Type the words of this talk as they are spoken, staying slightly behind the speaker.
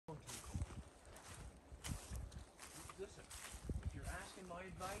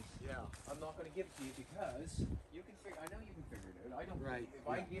I'm not going to give it to you because you can figure. I know you can figure it out. I don't. Right. If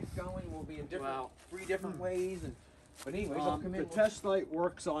I get going, we'll be in different, three different ways. And but anyways, I'll come the in. test light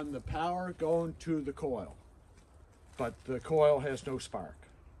works on the power going to the coil, but the coil has no spark.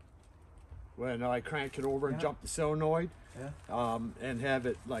 When I crank it over and jump the solenoid, and have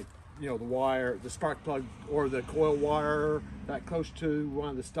it like, you know, the wire, the spark plug or the coil wire that close to one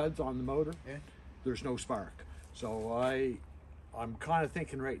of the studs on the motor, there's no spark. So I'm kind of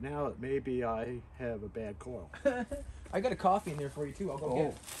thinking right now that maybe I have a bad coil. I got a coffee in there for you too. I'll go get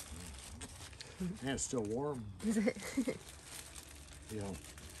it. And it's still warm. You know.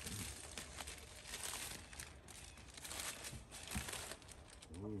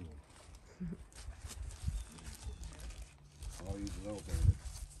 Ooh. I'll use a little bit.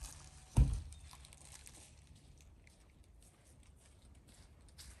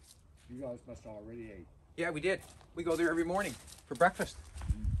 You guys must already ate. Yeah, we did. We go there every morning for breakfast.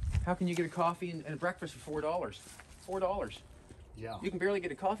 How can you get a coffee and a breakfast for $4? $4. Yeah. You can barely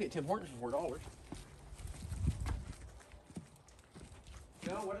get a coffee at Tim Hortons for $4.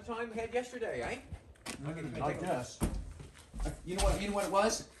 No, what a time we had yesterday, eh? I guess. You know what it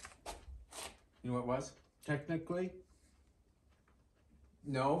was? You know what it was? Technically,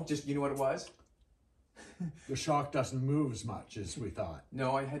 No, just you know what it was? the shock doesn't move as much as we thought.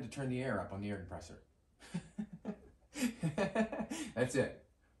 No, I had to turn the air up on the air compressor. That's it.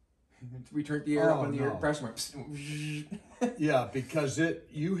 We turned the air up on the air compressor. Yeah, because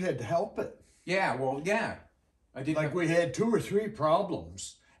you had to help it. Yeah, well, yeah. I did. Like we had 2 or 3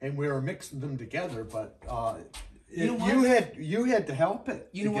 problems, and we were mixing them together. But you had to help it.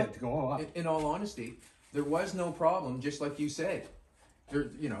 You know to what? Get to go up. In all honesty, there was no problem. Just like you said,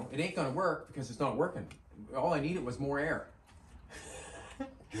 you know, it ain't gonna work because it's not working. All I needed was more air.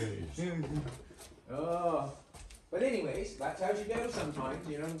 Jeez. But anyways, that's how you go sometimes,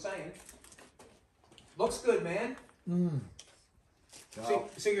 you know what I'm saying? Looks good, man.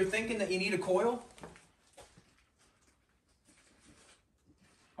 So you're thinking that you need a coil?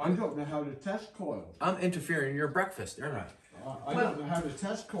 I don't know how to test coils. I'm interfering in your breakfast, aren't I? I don't know how to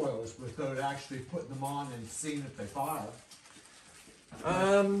test coils without actually putting them on and seeing if they fire.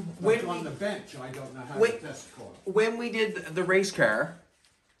 Like on the bench, I don't know how to test a coil. When we did the race car,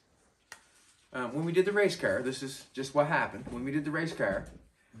 this is just what happened. When we did the race car,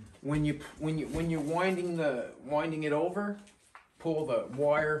 when you're winding it over, pull the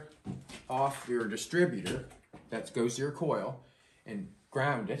wire off your distributor that goes to your coil and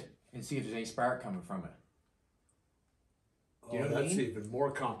ground it and see if there's any spark coming from it. You know that's even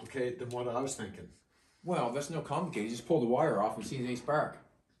more complicated than what I was thinking. Well, that's no complicated. You just pull the wire off and see if there's any spark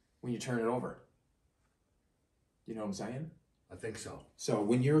when you turn it over. You know what I'm saying? I think so. So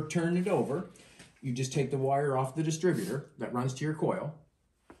when you're turning it over, you just take the wire off the distributor that runs to your coil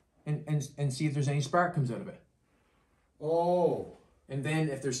and see if there's any spark comes out of it. Oh. And then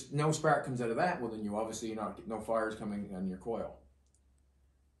if there's no spark comes out of that, well then you obviously no fires coming on your coil.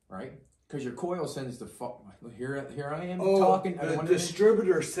 Right? Because your coil sends the here I am talking. The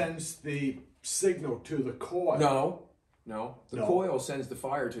distributor sends the signal to the coil. No. The coil sends the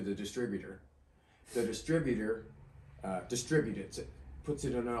fire to the distributor. The distributor distributes it, puts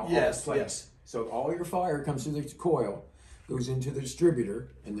it in an place. Yes. So all your fire comes through the coil, goes into the distributor,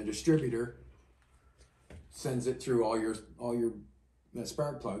 and the distributor sends it through all your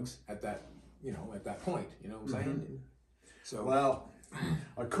spark plugs at that point. You know what I'm saying? So well,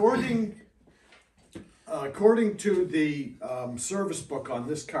 according to the service book on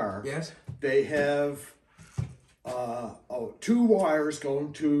this car, yes, they have 2 wires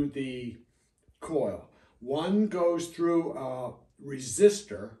going to the coil. One goes through a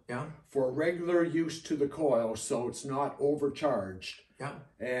resistor for regular use to the coil, so it's not overcharged. Yeah.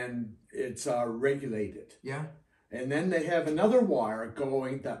 And it's regulated. Yeah. And then they have another wire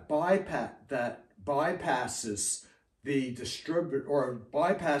going that bypasses the distributor or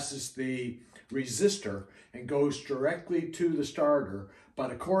bypasses the resistor and goes directly to the starter.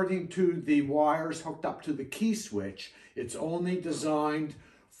 But according to the wires hooked up to the key switch, it's only designed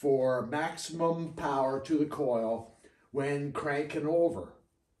for maximum power to the coil when cranking over.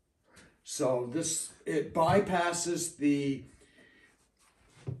 So it bypasses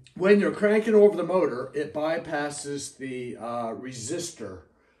when you're cranking over the motor, it bypasses the resistor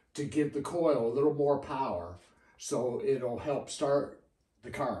to give the coil a little more power, so it'll help start the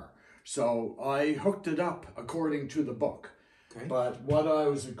car. So I hooked it up according to the book. Okay. But what I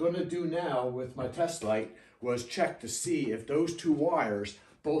was going to do now with my test light was check to see if those 2 wires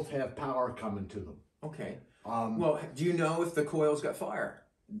both have power coming to them. Okay. Well, do you know if the coil's got fire?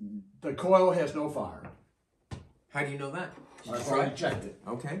 The coil has no fire. How do you know that? I've already checked it.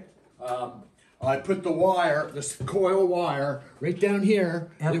 Okay. I put the wire, this coil wire, right down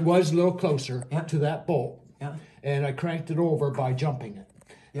here. Yep. It was a little closer Yep. to that bolt. Yeah. And I cranked it over by jumping it.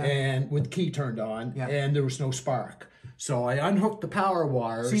 Yeah. And with the key turned on, Yeah. and there was no spark. So I unhooked the power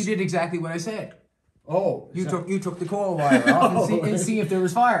wires. So you did exactly what I said. Oh. You took the coil wire off and see if there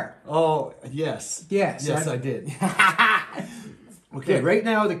was fire. Oh, yes. Yes. Yes, I did. Okay, right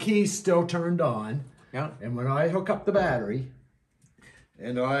now the key's still turned on. Yeah. And when I hook up the battery,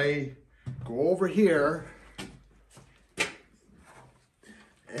 and I go over here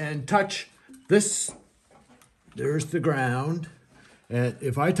and touch this, there's the ground. And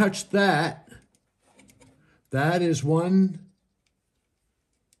if I touch that, that is one.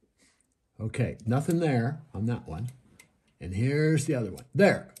 Okay, nothing there on that one. And here's the other one.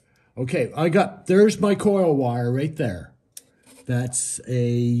 There. Okay, there's my coil wire right there. That's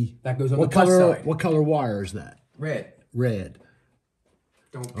that goes on what the plus color, side. What color wire is that? Red. Red.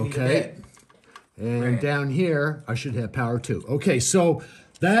 Don't be Okay. And Red. down here, I should have power too. Okay, so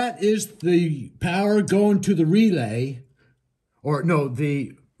that is the power going to the relay. Or no,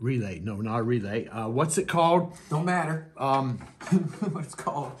 the relay. No, not a relay. What's it called? Don't matter. What it's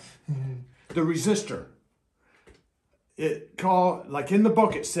called. The resistor. Like in the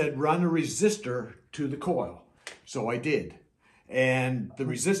book, it said run a resistor to the coil. So I did. And the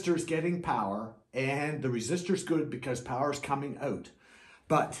resistor's getting power, and the resistor's good because power's coming out.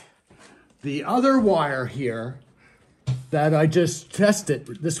 But the other wire here that I just tested,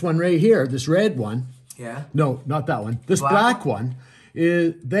 this one right here, this red one. Yeah. No, not that one. This black one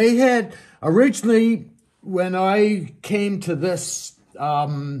is, they had originally, when I came to this,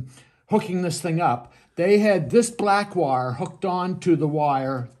 hooking this thing up, they had this black wire hooked on to the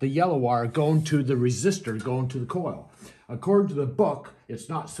wire, the yellow wire going to the resistor, going to the coil. According to the book, it's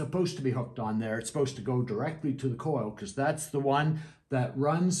not supposed to be hooked on there. It's supposed to go directly to the coil because that's the one that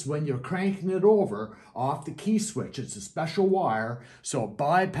runs when you're cranking it over off the key switch. It's a special wire, so it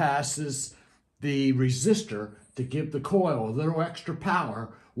bypasses the resistor to give the coil a little extra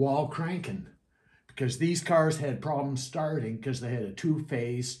power while cranking. Because these cars had problems starting because they had a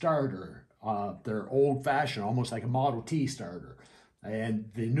two-phase starter. They're old-fashioned, almost like a Model T starter.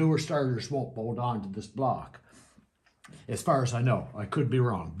 And the newer starters won't bolt on to this block. As far as I know. I could be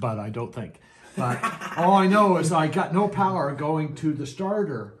wrong, but I don't think. But all I know is I got no power going to the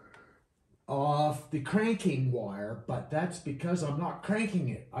starter off the cranking wire, but that's because I'm not cranking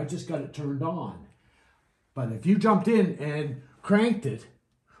it. I just got it turned on. But if you jumped in and cranked it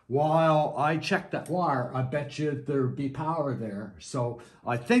while I checked that wire, I bet you there'd be power there. So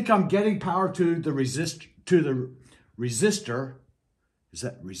I think I'm getting power to the resistor. Is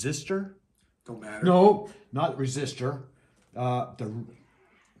that resistor? Don't matter. No, not resistor. The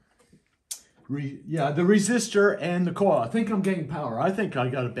resistor and the coil. I think I'm getting power. I think I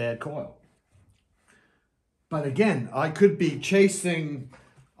got a bad coil. But again, I could be chasing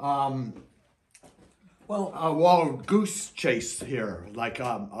a wild goose chase here.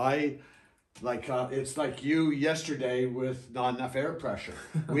 It's like you yesterday with not enough air pressure.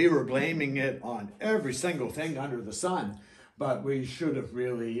 We were blaming it on every single thing under the sun. But we should have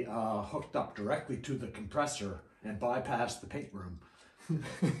really hooked up directly to the compressor and bypassed the paint room.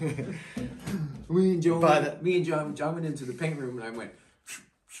 Me and John went into the paint room and I went,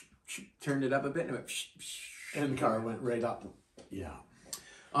 turned it up a bit and it went, and the car went right up. Yeah.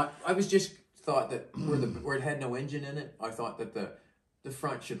 I was just thought that where it had no engine in it, I thought that the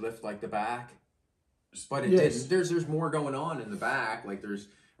front should lift like the back, but it didn't. There's more going on in the back,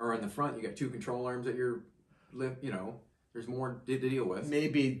 or in the front. You got two control arms that you're There's more to deal with.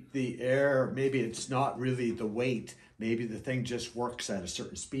 Maybe the air, maybe it's not really the weight. Maybe the thing just works at a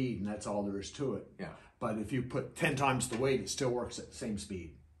certain speed and that's all there is to it. Yeah. But if you put 10 times the weight, it still works at the same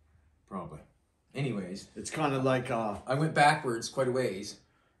speed. Probably. Anyways. It's kind of like... I went backwards quite a ways.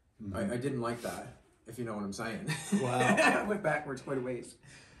 Mm-hmm. I didn't like that, if you know what I'm saying. Wow. I went backwards quite a ways.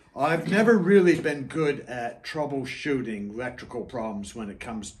 I've never really been good at troubleshooting electrical problems when it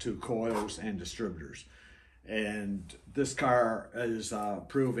comes to coils and distributors. And this car is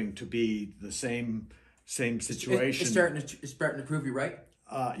proving to be the same situation. It's starting to prove you right?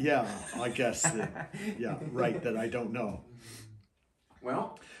 Yeah, I guess. Right, that I don't know.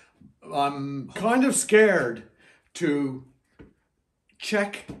 Well, I'm kind of scared to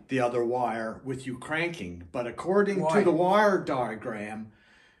check the other wire with you cranking, but according to the wire diagram,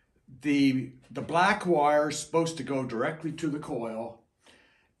 the black wire is supposed to go directly to the coil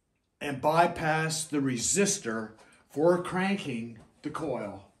and bypass the resistor for cranking the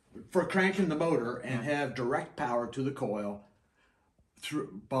coil, for cranking the motor, and have direct power to the coil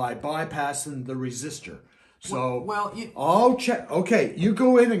by bypassing the resistor. So, well, I'll check. Okay, you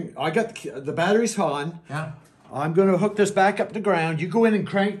go in and I got the battery's on. Yeah. I'm going to hook this back up to ground. You go in and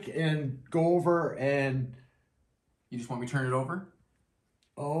crank and go over and... You just want me to turn it over?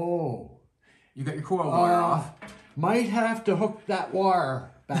 Oh. You got your coil wire off. Might have to hook that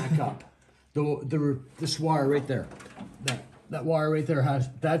wire back up. This wire right there. That wire right there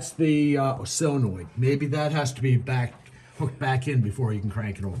that's the solenoid. Maybe that has to be hooked back in before you can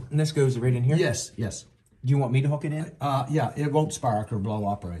crank it over. And this goes right in here? Yes. Do you want me to hook it in? Yeah, it won't spark or blow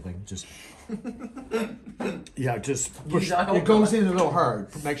up or anything. Just just push. It goes in a little hard.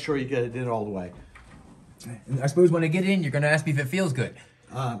 Make sure you get it in all the way. I suppose when I get in, you're going to ask me if it feels good.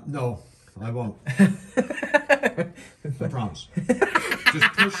 No, I won't. I promise.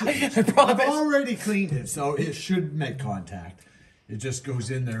 Just push it. I promise. I've already cleaned it, so it should make contact. It just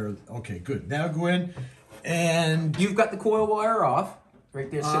goes in there. Okay, good. Now go in, and you've got the coil wire off right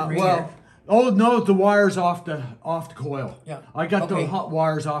there, sitting right here. Oh no, the wire's off the coil. Yeah. I got the hot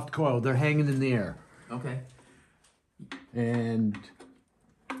wires off the coil. They're hanging in the air. Okay. And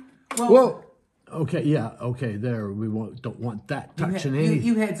well, okay, yeah, okay. There, we don't want that touching anything.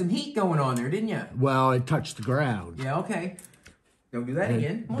 You had some heat going on there, didn't you? Well, it touched the ground. Yeah. Okay. Don't do that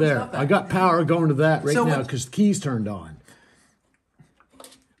again. There, I got power going to that right now because the key's turned on.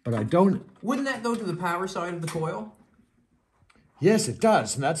 But I don't. Wouldn't that go to the power side of the coil? Yes, it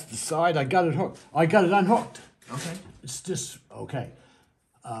does, and that's the side I got it hooked. I got it unhooked. Okay. It's just okay.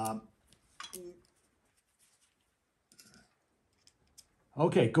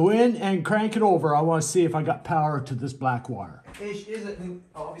 Okay, go in and crank it over. I want to see if I got power to this black wire. Is it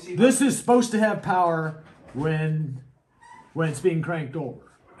obviously? This is supposed to have power when it's being cranked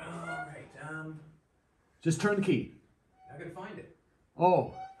over. All right. Just turn the key. I gotta find it.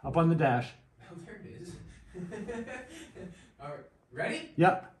 Oh, up on the dash. Oh, there it is. All right. Ready?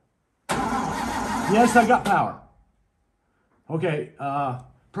 Yep. Yes, I got power. Okay,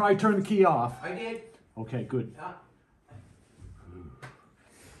 probably turn the key off. I did. Okay, good.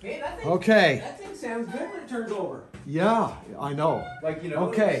 Hey, that thing sounds good when it turns over. Yeah, I know. Like, you know.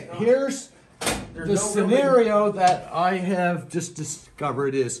 Okay, here's the scenario that I have just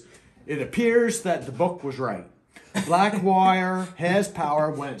discovered is, it appears that the book was right. Black wire has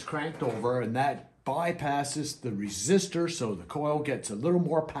power when it's cranked over, and that bypasses the resistor, so the coil gets a little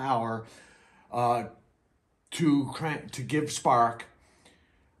more power to give spark,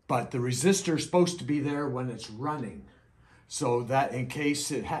 but the resistor is supposed to be there when it's running, so that in case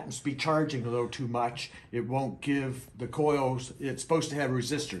it happens to be charging a little too much, it won't give the coils. It's supposed to have a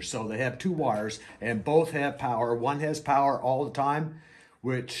resistor, so they have two wires and both have power. One has power all the time,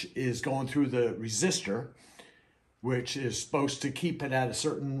 which is going through the resistor, which is supposed to keep it at a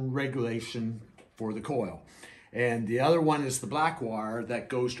certain regulation for the coil. And the other one is the black wire that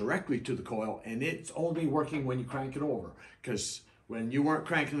goes directly to the coil, and it's only working when you crank it over, because when you weren't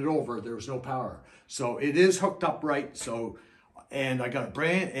cranking it over, there was no power. So it is hooked up right. So, and I got a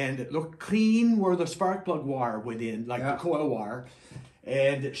brand, and it looked clean where the spark plug wire went in, like the coil wire,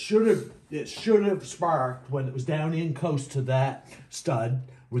 and it should have sparked when it was down in close to that stud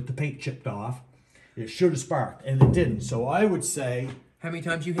with the paint chipped off. It should have sparked, and it didn't. So I would say... How many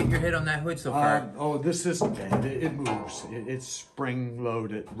times you hit your head on that hood so far? Oh, this isn't bad. It moves. It's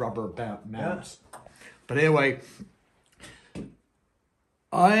spring-loaded rubber mounts. Yeah. But anyway,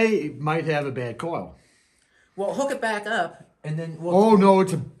 I might have a bad coil. Well, hook it back up, and then... Oh, no,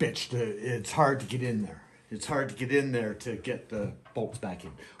 it's a bitch. It's hard to get in there. It's hard to get in there to get the bolts back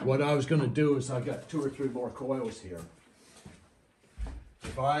in. What I was going to do is I got 2 or 3 more coils here.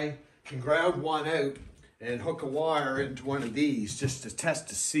 If I can ground one out and hook a wire into one of these just to test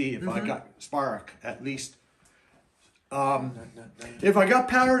to see if I got spark, at least. If I got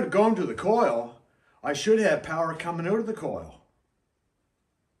power to go into the coil, I should have power coming out of the coil.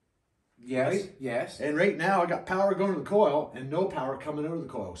 Yes, right? yes. And right now I got power going to the coil and no power coming out of the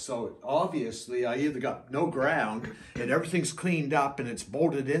coil. So obviously I either got no ground and everything's cleaned up and it's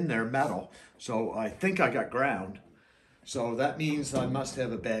bolted in there metal. So I think I got ground. So that means I must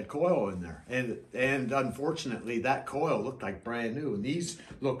have a bad coil in there. And unfortunately, that coil looked like brand new. And these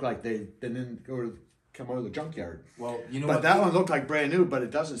look like they've been come out of the junkyard. Well, you know but what? That one looked like brand new, but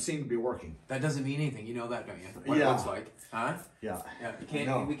it doesn't seem to be working. That doesn't mean anything. You know that, don't you? What it looks like. Huh? Yeah. Yeah.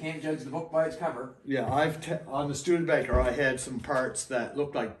 We can't judge the book by its cover. Yeah, on the Studebaker, I had some parts that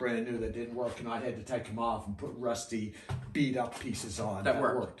looked like brand new that didn't work, and I had to take them off and put rusty, beat up pieces on. That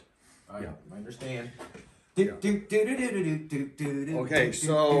worked. I understand. Yeah. Okay,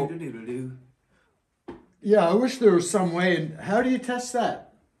 so yeah, I wish there was some way. And how do you test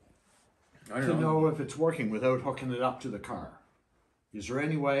that? I don't to know if it's working without hooking it up to the car. Is there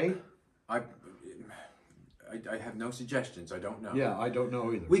any way? I have no suggestions. I don't know. Yeah, I don't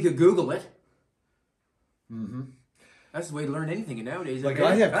know either. We could Google it. Mm-hmm. That's the way to learn anything nowadays. Like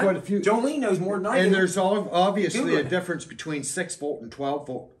I have quite a few. Jolene knows more than I do. And there's obviously a difference between 6-volt and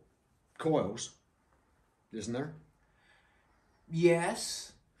 12-volt coils, isn't there?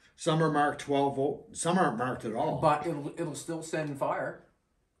 Yes. Some are marked 12-volt, some aren't marked at all. But it'll still send fire.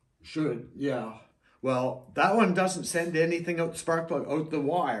 Should, yeah. Well, that one doesn't send anything out the spark plug, out the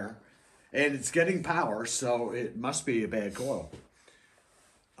wire, and it's getting power, so it must be a bad coil.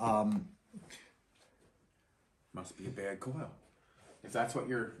 Must be a bad coil. If that's what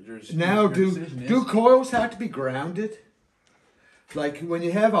your now, decision is. Do coils have to be grounded? Like when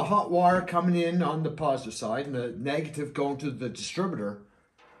you have a hot wire coming in on the positive side and the negative going to the distributor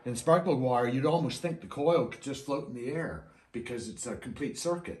and spark plug wire, you'd almost think the coil could just float in the air because it's a complete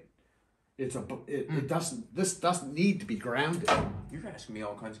circuit. This doesn't need to be grounded. You're asking me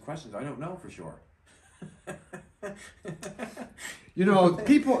all kinds of questions. I don't know for sure. You know,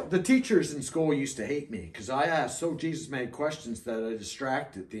 the teachers in school used to hate me because I asked so Jesus many questions that I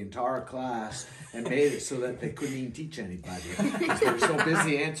distracted the entire class and made it so that they couldn't even teach anybody because they were so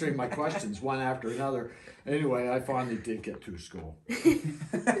busy answering my questions one after another. Anyway, I finally did get through school.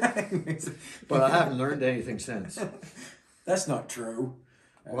 But I haven't learned anything since. That's not true.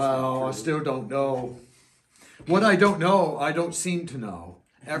 Well, I still don't know. What I don't know, I don't seem to know,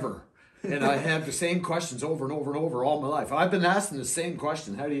 ever. And I have the same questions over and over and over all my life. I've been asking the same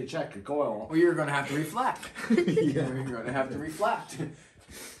question. How do you check a coil? Well, you're going to have to reflect. Yeah. You're going to have to reflect.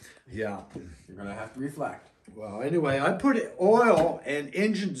 Yeah. You're going to have to reflect. Well, anyway, I put oil and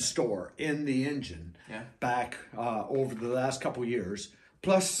engine store in the engine back over the last couple years.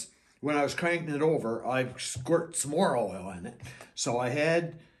 Plus, when I was cranking it over, I squirt some more oil in it. So I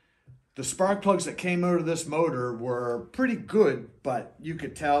had... The spark plugs that came out of this motor were pretty good, but you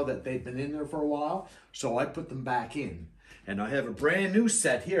could tell that they'd been in there for a while. So I put them back in. And I have a brand new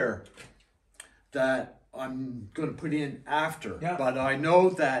set here that I'm going to put in after. Yeah. But I know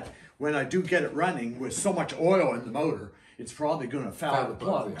that when I do get it running with so much oil in the motor, it's probably going to foul the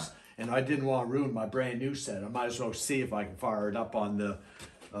plugs. Yeah. And I didn't want to ruin my brand new set. I might as well see if I can fire it up on the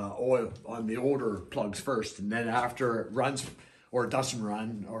oil, on the older plugs first. And then after it runs... or it doesn't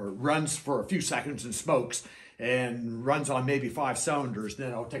run, or runs for a few seconds and smokes, and runs on maybe 5 cylinders,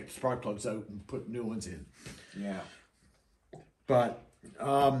 then I'll take the spark plugs out and put new ones in. Yeah. But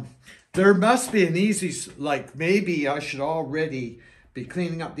there must be an easy, like maybe I should already be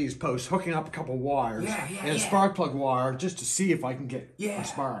cleaning up these posts, hooking up a couple wires, and a spark plug wire, just to see if I can get a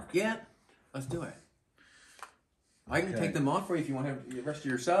spark. Yeah, let's do it. I can take them off for you if you want to have the rest of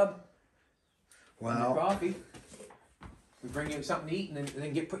your sub. Well, your coffee. We bring you something to eat and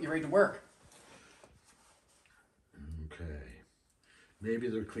then put you ready to work. Okay. Maybe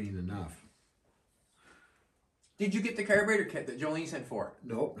they're clean enough. Did you get the carburetor kit that Jolene sent for?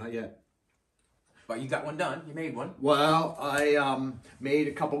 Nope, not yet. But you got one done. You made one. Well, I made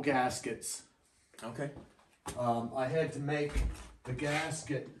a couple gaskets. Okay. I had to make the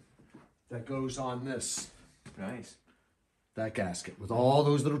gasket that goes on this. Nice. That gasket with all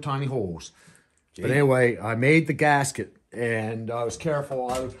those little tiny holes. But anyway, I made the gasket and I was careful.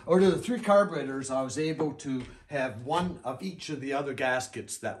 Out of the 3 carburetors, I was able to have one of each of the other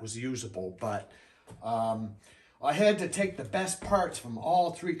gaskets that was usable. But I had to take the best parts from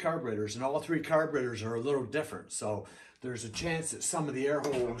all 3 carburetors, and all 3 carburetors are a little different. So there's a chance that some of the air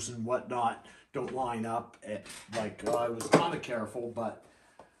holes and whatnot don't line up. Like I was kind of careful, but...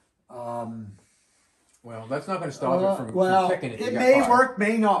 well, that's not going to stop it from checking it. It may work,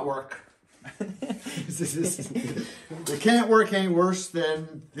 may not work. It can't work any worse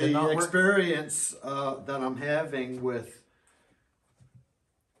than the experience that I'm having with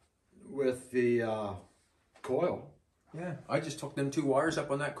the coil. Yeah, I just took them 2 wires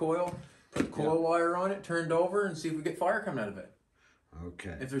up on that coil, put the coil wire on it, turned over, and see if we get fire coming out of it.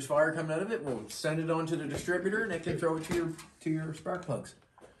 Okay. If there's fire coming out of it, we'll send it on to the distributor, and they can throw it to your spark plugs.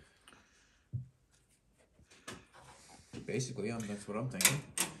 Basically, that's what I'm thinking.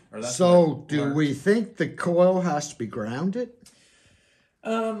 So, do we think the coil has to be grounded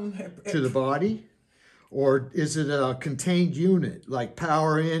to the body? Or is it a contained unit, like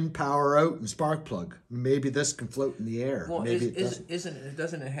power in, power out, and spark plug? Maybe this can float in the air. Well, Maybe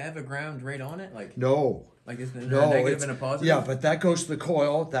doesn't it have a ground right on it? Like no. Like isn't it a negative and a positive? Yeah, but that goes to the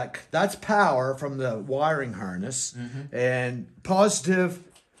coil. That's power from the wiring harness. Mm-hmm. And positive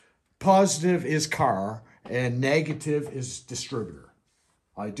is car, and negative is distributor.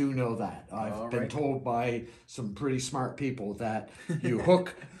 I do know that. I've been told by some pretty smart people that you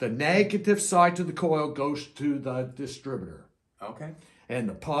hook the negative side to the coil, goes to the distributor. Okay. and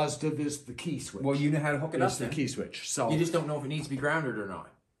the positive is the key switch. Well, you know how to hook it up. It's the key switch. So you just don't know if it needs to be grounded or not.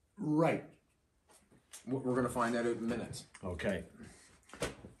 Right. We're going to find that out in minutes. Okay.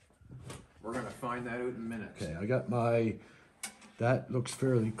 We're going to find that out in minutes. Okay, I got my, that looks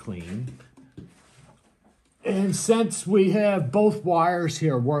fairly clean. And since we have both wires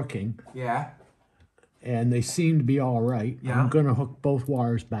here working, Yeah. and they seem to be all right, Yeah. I'm going to hook both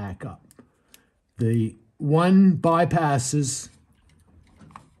wires back up. The one bypasses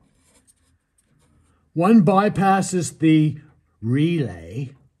the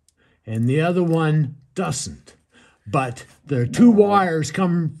relay, and the other one doesn't. But there are two wires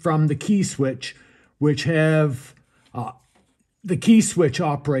come from the key switch, which have, the key switch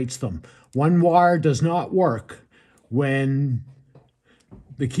operates them. One wire does not work when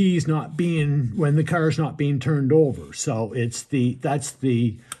the key's not being, when the car's not being turned over. So that's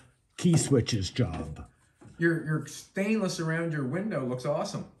the key switch's job. Your stainless around your window looks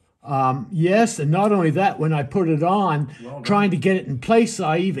awesome. Yes, and not only that, when I put it on, trying to get it in place,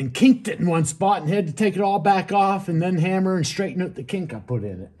 I even kinked it in one spot and had to take it all back off and then hammer and straighten out the kink I put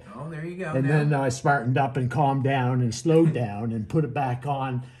in it. Oh, there you go. And then I smartened up and calmed down and slowed down and put it back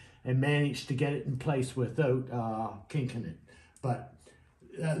on and managed to get it in place without kinking it. But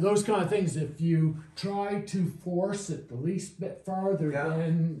those kind of things, if you try to force it the least bit farther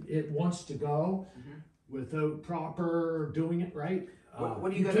than it wants to go without proper doing it right,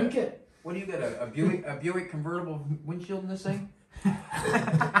 what do you got? kink it. What do you got? A Buick convertible windshield in this thing?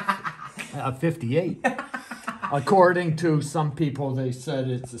 58. According to some people, they said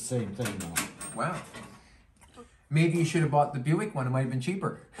it's the same thing now. Wow. Maybe you should have bought the Buick one. It might have been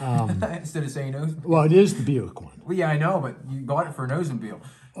cheaper. Instead of saying Oldsmobile. Well, it is the Buick one. Well, yeah, I know, but you bought it for an Oldsmobile.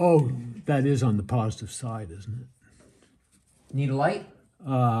 Oh, that is on the positive side, isn't it? Need a light?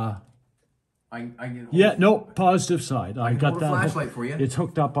 Yeah, no, positive side. I got hold a that. Flashlight for you. It's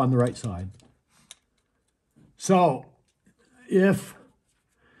hooked up on the right side. So,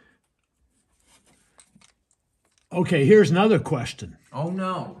 okay, here's another question. Oh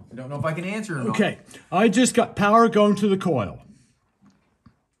no, I don't know if I can answer it. Okay, I just got power going to the coil.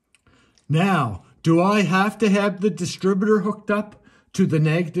 Now, do I have to have the distributor hooked up to the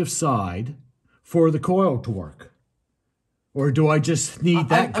negative side for the coil to work? Or do I just need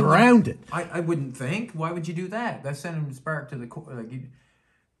that grounded? I wouldn't think. Why would you do that? That's sending the spark to the coil.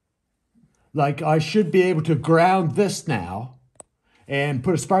 Like I should be able to ground this now and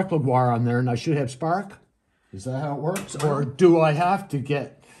put a spark plug wire on there and I should have spark? Is that how it works? Or do I have to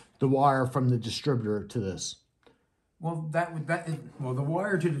get the wire from the distributor to this? Well, the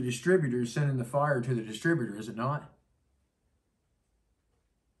wire to the distributor is sending the fire to the distributor, is it not?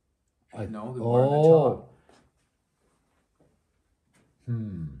 No, the wire at the top.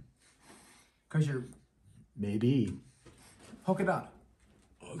 Because you're... Maybe. Hook it up.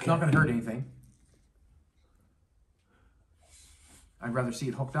 Okay. It's not going to hurt anything. I'd rather see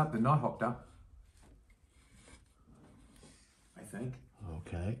it hooked up than not hooked up. I think.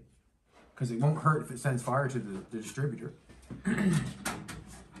 Okay. Because it won't hurt if it sends fire to the distributor.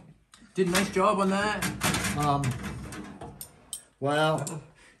 Did a nice job on that. Well,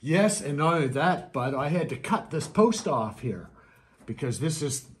 yes, and not only that, but I had to cut this post off here because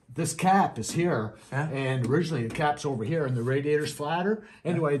this cap is here, and originally the cap's over here, and the radiator's flatter.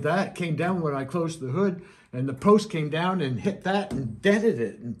 Anyway, that came down when I closed the hood, and the post came down and hit that and dented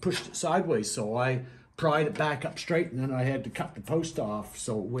it and pushed it sideways. So I pried it back up straight, and then I had to cut the post off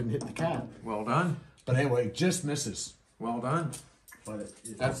so it wouldn't hit the cap. Well done. But anyway, it just misses. Well done. But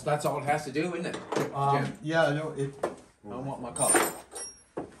that's all it has to do, isn't it? Yeah, I know it. I want my cup.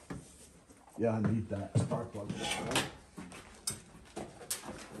 Yeah, I need that spark plug.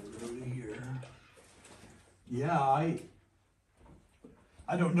 Yeah, I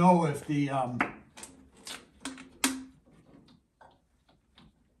don't know if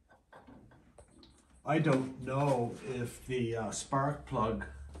the spark plug,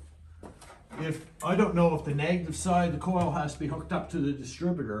 I don't know if the negative side of the coil has to be hooked up to the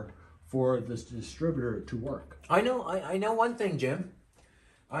distributor for this distributor to work. I know one thing, Jim.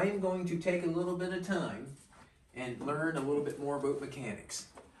 I am going to take a little bit of time and learn a little bit more about mechanics.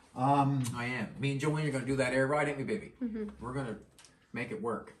 I am. Me and Joanne are going to do that air ride, ain't we, baby? We're going to make it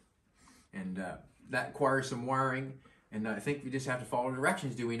work. And that requires some wiring. And I think we just have to follow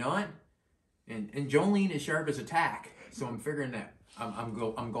directions, do we not? And Jolene is sharp as a tack. So I'm figuring that I'm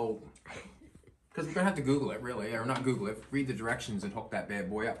golden. Because we're going to have to Google it, really. Or not Google it. Read the directions and hook that bad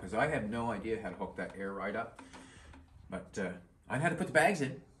boy up. Because I have no idea how to hook that air ride up. But I had to put the bags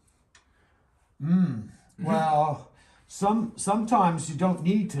in. Well... Sometimes you don't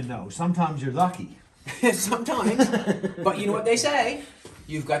need to know. Sometimes you're lucky. Sometimes. But you know what they say?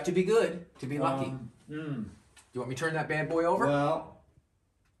 You've got to be good to be lucky. Do you want me to turn that bad boy over? Well,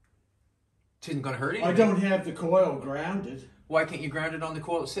 it isn't going to hurt anything. I don't have the coil grounded. Why can't you ground it on the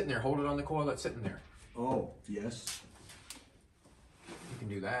coil that's sitting there? Hold it on the coil that's sitting there. Oh, yes. You can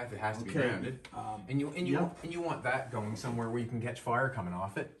do that if it has to be grounded. And you want that going somewhere where you can catch fire coming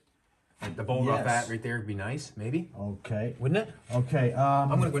off it. Like the bolt off that right there would be nice, maybe. Okay. Wouldn't it? Okay. I'm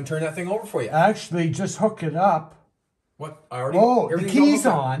going to go and turn that thing over for you. Actually, just hook it up. What? I already. Oh, the key's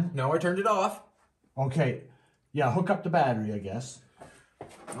on. No, I turned it off. Okay. Yeah, hook up the battery, I guess.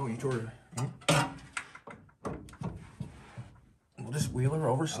 Oh, you tore it. We'll just wheel her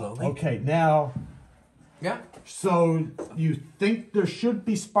over slowly. Okay, now. Yeah. So you think there should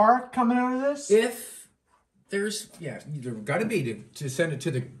be spark coming out of this? If there's, there's got to be to send it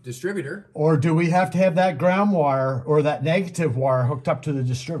to the distributor. Or do we have to have that ground wire or that negative wire hooked up to the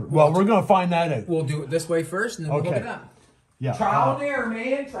distributor? Well, we're going to find that out. We'll do it this way first, and then we'll hook it up. Yeah. Trial and error,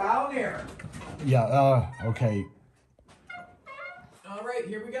 man. Trial and error. Yeah. Okay. All right,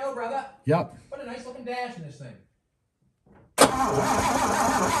 here we go, brother. Yep. Put a nice looking dash in this thing.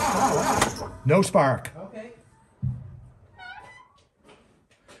 No spark. Okay.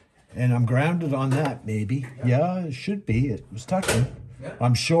 And I'm grounded on that, maybe. Yeah, it should be. It was tucking. Yeah.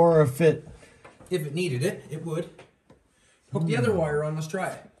 I'm sure if it needed it, it would. Hook the other wire on. Let's try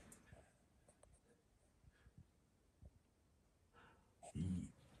it.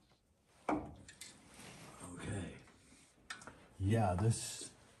 Okay. Yeah,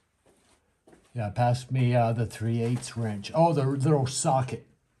 pass me the 3/8 wrench. Oh, the little socket.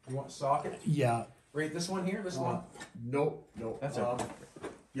 You want socket? Yeah. Right, this one here? This one? Nope. That's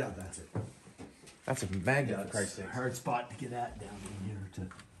yeah, that's it. That's a magnet, for Christ's sake. Hard spot to get that down in here to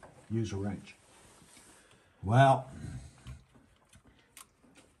use a wrench. Well,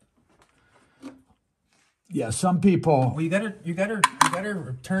 yeah, some people. Well, you gotta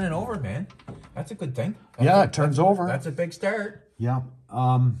turn it over, man. That's a good thing. It turns over. That's a big start. Yeah.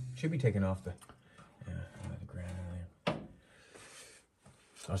 Should be taking off the. Yeah, the ground there.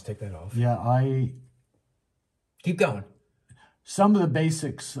 Let's take that off. Yeah, Keep going. Some of the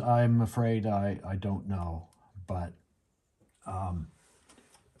basics, I'm afraid I don't know, but.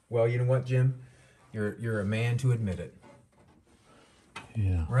 Well, you know what, Jim? You're a man to admit it.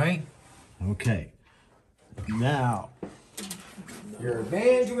 Yeah. Right? Okay. Now. You're a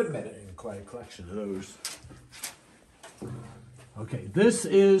man to admit it. Quite a collection of those. Okay, this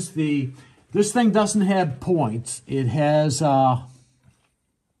thing doesn't have points. It has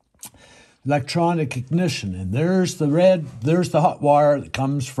electronic ignition, and there's the hot wire that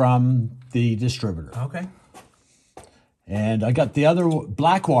comes from the distributor. Okay. And I got the other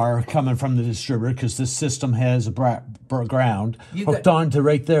black wire coming from the distributor because this system has a ground hooked onto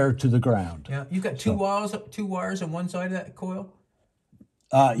right there to the ground. Yeah, you got two wires on one side of that coil?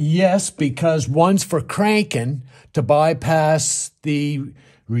 Yes, because one's for cranking to bypass the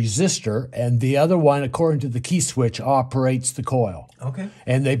resistor, and the other one, according to the key switch, operates the coil. Okay.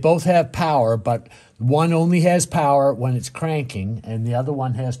 And they both have power, but one only has power when it's cranking, and the other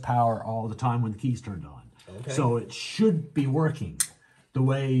one has power all the time when the key's turned on. Okay. So it should be working the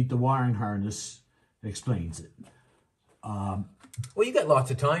way the wiring harness explains it. Well, you got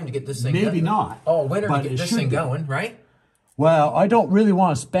lots of time to get this thing Maybe not. All winter to get this thing going, right? Well, I don't really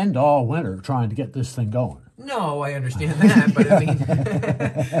want to spend all winter trying to get this thing going. No, I understand that, but I mean...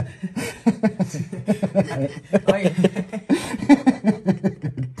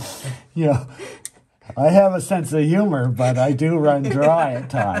 Yeah, I have a sense of humor, but I do run dry at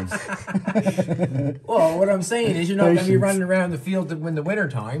times. Well, what I'm saying is you're not going to be running around the field in the winter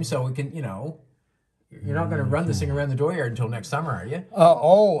time, so we can, you're not going to run this thing around the dooryard until next summer, are you?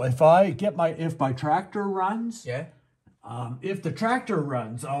 If my tractor runs... Yeah. If the tractor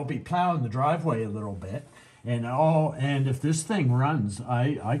runs, I'll be plowing the driveway a little bit, and if this thing runs,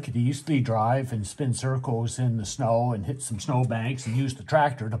 I could easily drive and spin circles in the snow and hit some snow banks and use the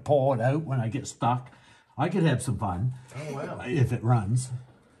tractor to pull it out when I get stuck. I could have some fun. Oh, wow. If it runs.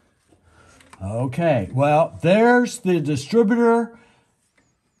 Okay, well, there's the distributor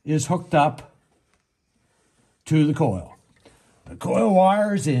is hooked up to the coil. The coil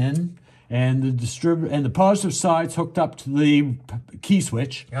wire's in. And the distributor and the positive side's hooked up to the key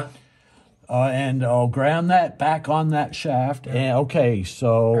switch. Yeah. And I'll ground that back on that shaft. Yeah. And okay,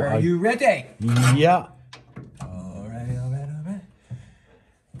 so are you ready? Yeah. All right.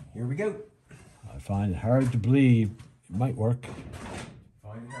 Here we go. I find it hard to believe it might work.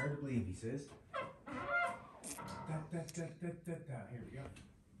 Find it hard to believe, he says. Here we go.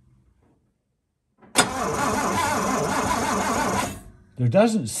 There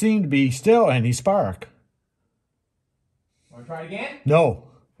doesn't seem to be still any spark. Want to try it again? No.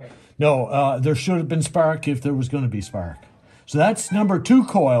 Okay. No, there should have been spark if there was going to be spark. So that's number 2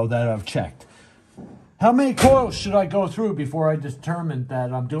 coil that I've checked. How many coils should I go through before I determine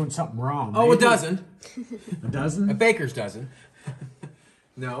that I'm doing something wrong? Oh, Maybe a dozen. A dozen? A baker's dozen.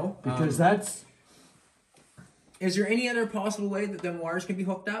 No. Because that's... Is there any other possible way that them wires can be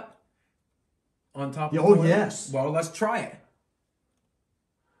hooked up? On top of the Oh, coil? yes. Well, let's try it.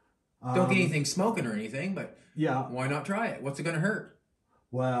 Don't get anything smoking or anything, but yeah. why not try it? What's it going to hurt?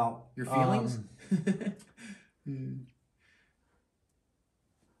 Well... Your feelings?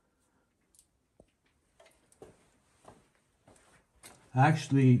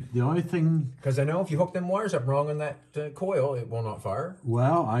 Actually, the only thing... Because I know if you hook them wires up wrong on that coil, it will not fire.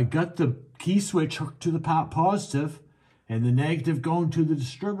 Well, I got the key switch hooked to the positive and the negative going to the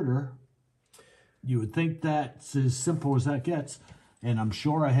distributor. You would think that's as simple as that gets. And I'm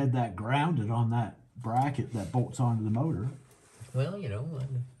sure I had that grounded on that bracket that bolts onto the motor. Well, you know,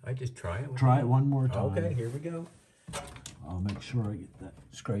 I just try it. Try it one more time. Okay, here we go. I'll make sure I get that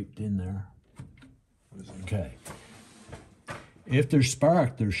scraped in there. Okay. If there's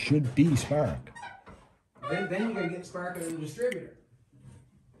spark, there should be spark. Then you gotta get spark out of the distributor.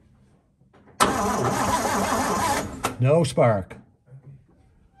 No spark.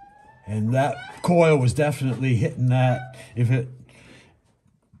 And that coil was definitely hitting that. It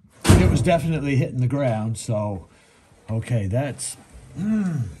was definitely hitting the ground. So, okay, that's.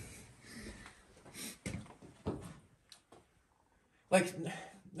 Like,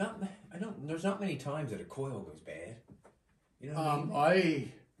 there's not many times that a coil goes bad. You know what I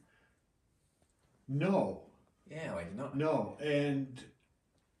mean? No. Yeah, like not. No, and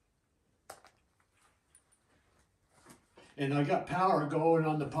I got power going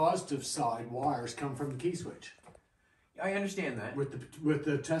on the positive side. Wires come from the key switch. I understand that. With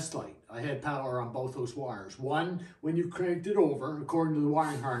the test light, I had power on both those wires. One, when you cranked it over, according to the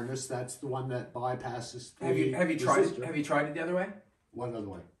wiring harness, that's the one that bypasses. Have you tried it? Have you tried it the other way? What other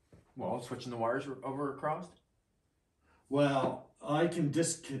way? Well, switching the wires over across. Well, I can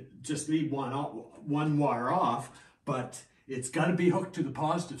just leave one wire off, but it's got to be hooked to the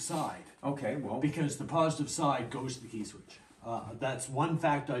positive side. Okay, well. Because the positive side goes to the key switch. That's one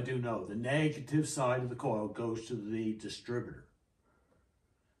fact I do know. The negative side of the coil goes to the distributor.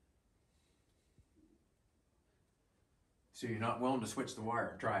 So you're not willing to switch the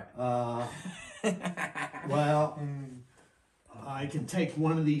wire and try it? Well, I can take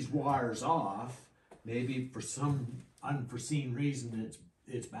one of these wires off. Maybe for some unforeseen reason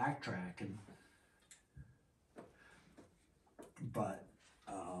it's backtracking. But,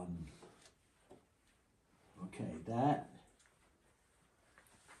 okay, that.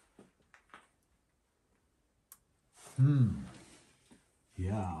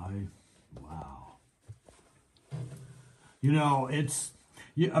 Yeah, wow. You know,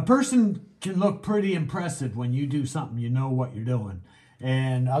 a person can look pretty impressive when you do something, you know what you're doing.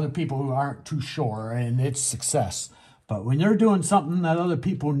 And other people who aren't too sure, and it's success. But when you're doing something that other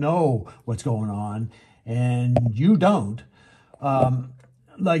people know what's going on, and you don't,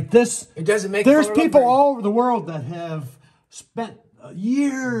 like this, it doesn't make. There's people all over the world that have spent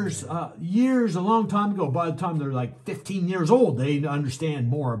years, a long time ago. By the time they're like 15 years old, they understand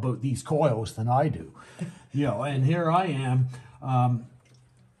more about these coils than I do. You know, and here I am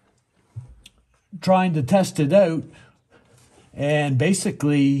trying to test it out, and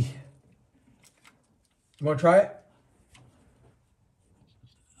basically. You want to try it?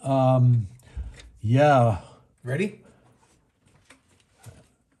 Yeah. Ready?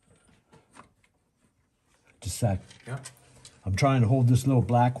 Just a sec. Yeah. I'm trying to hold this little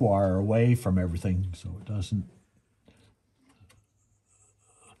black wire away from everything so it doesn't.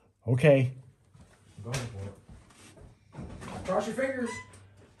 Okay. Go for it. Cross your fingers.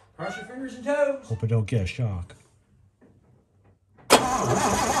 Cross your fingers and toes. Hope I don't get a shock.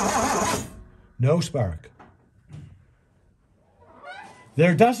 No spark.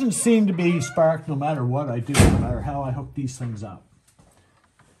 There doesn't seem to be spark no matter what I do, no matter how I hook these things up.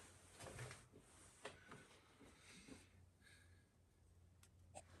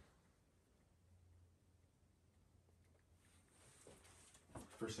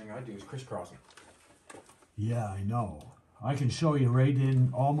 First thing I do is crisscrossing. Yeah, I know. I can show you right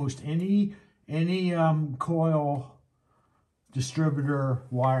in almost any coil distributor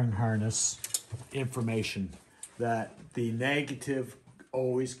wiring harness information that the negative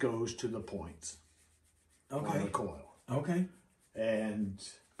always goes to the points on the coil. Okay. And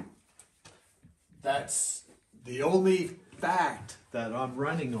that's the only fact that I'm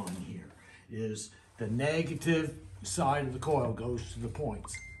running on here is the negative side of the coil goes to the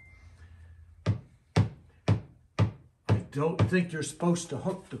points. I don't think you're supposed to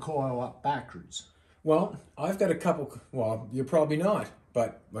hook the coil up backwards. Well, I've got a couple. Well, you're probably not,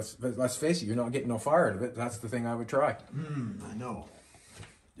 but let's face it, you're not getting no fire out of it. That's the thing I would try. I know.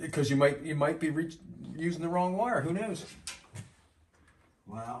 Because you might be using the wrong wire. Who knows?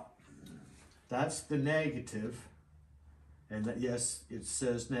 Well, that's the negative, and that, yes, it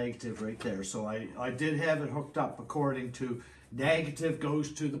says negative right there. So I did have it hooked up according to negative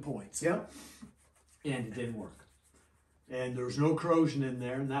goes to the points. Yeah. And it didn't work. And there's no corrosion in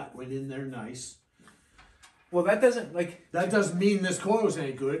there, and that went in there nice. Well, that doesn't that doesn't mean this coil's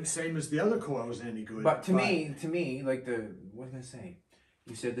any good, same as the other coil's any good. But to me, like what did I say?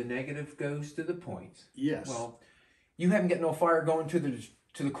 You said the negative goes to the points. Yes. Well, you haven't got no fire going to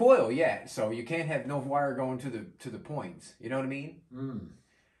the coil yet, so you can't have no wire going to the points. You know what I mean?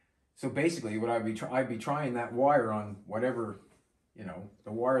 So basically, what I'd be trying that wire on whatever,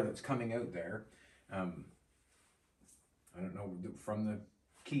 the wire that's coming out there. I don't know, from the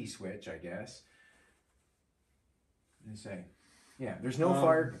key switch, I guess. And say, yeah, there's no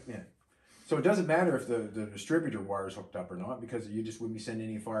fire. Yeah. So it doesn't matter if the distributor wire is hooked up or not, because you just wouldn't be sending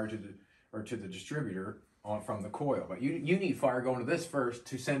any fire to the distributor from the coil. But you need fire going to this first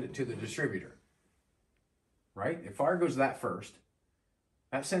to send it to the distributor. Right? If fire goes to that first,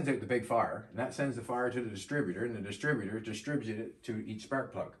 that sends out the big fire, and that sends the fire to the distributor, and the distributor distributes it to each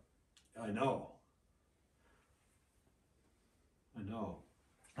spark plug. I know.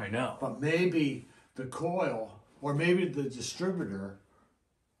 But maybe the coil, or maybe the distributor,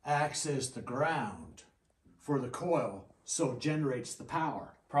 acts as the ground for the coil, so it generates the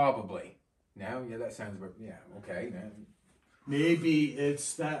power. Probably. Now, yeah, that sounds, okay. Maybe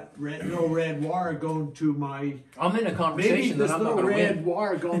it's that little red wire going to my... I'm in a conversation that I'm not going to win. Maybe this little red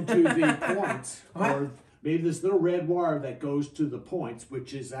wire going to the points, or maybe this little red wire that goes to the points,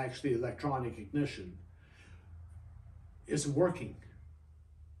 which is actually electronic ignition, isn't working.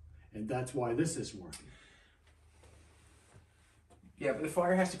 And that's why this is working. Yeah, but the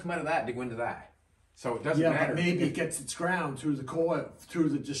fire has to come out of that to go into that. So it doesn't matter. Yeah, but maybe it gets its ground through the coil, through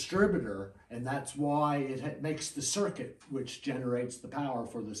the distributor, and that's why it makes the circuit, which generates the power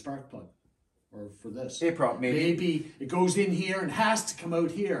for the spark plug, or for this. Maybe it goes in here and has to come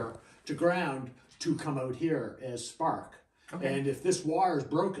out here to ground to come out here as spark. Okay. And if this wire is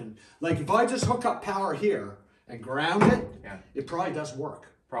broken, like if I just hook up power here and ground it, it probably doesn't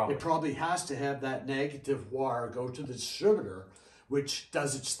work. It probably has to have that negative wire go to the distributor, which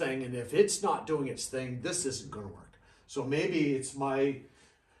does its thing, and if it's not doing its thing, this isn't going to work. So maybe it's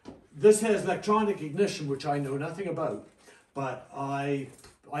this has electronic ignition, which I know nothing about, but I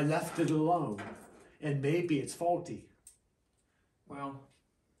left it alone, and maybe it's faulty. Well,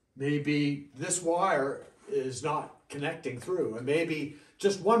 maybe this wire is not connecting through, and maybe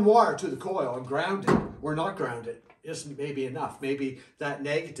just one wire to the coil and ground it, or not ground it, isn't maybe enough. Maybe that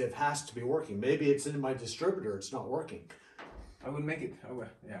negative has to be working. Maybe it's in my distributor, it's not working. I would make it, I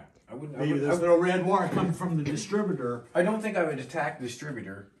wouldn't. Maybe there's no red wire coming from the distributor. I don't think I would attack the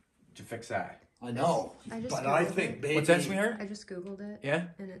distributor to fix that. I know, but I think maybe... What's that, sweetheart? I just Googled it. Yeah?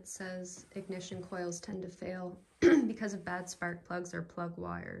 And it says ignition coils tend to fail because of bad spark plugs or plug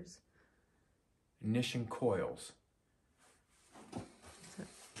wires. Ignition coils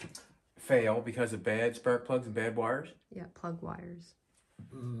fail because of bad spark plugs and bad wires? Yeah, plug wires.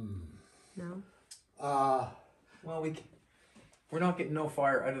 No? Well, we're not getting no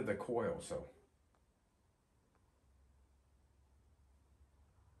fire out of the coil, so.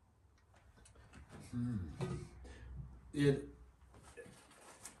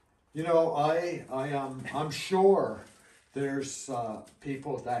 I'm sure there's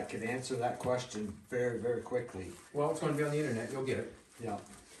people that can answer that question very, very quickly. Well, it's going to be on the internet. You'll get it. Yeah.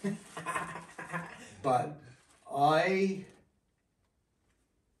 But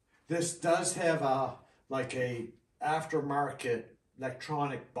this does have a aftermarket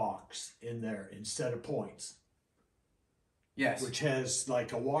electronic box in there instead of points. Yes. Which has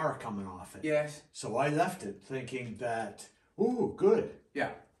like a wire coming off it. Yes. So I left it thinking that, ooh, good.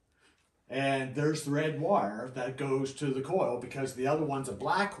 Yeah. And there's the red wire that goes to the coil because the other one's a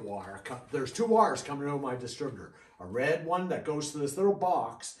black wire. There's two wires coming out of my distributor. A red one that goes to this little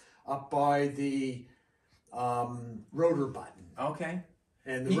box up by the rotor button. Okay.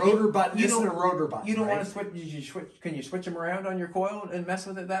 And the rotor button isn't a rotor button. You don't want to switch. Can you switch them around on your coil and mess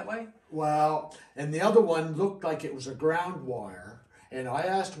with it that way? Well, and the other one looked like it was a ground wire. And I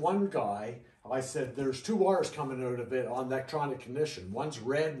asked one guy, I said, there's two wires coming out of it on electronic ignition. One's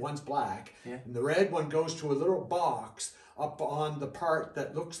red, one's black. Yeah. And the red one goes to a little box up on the part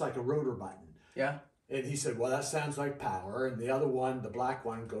that looks like a rotor button. Yeah. And he said, well, that sounds like power. And the other one, the black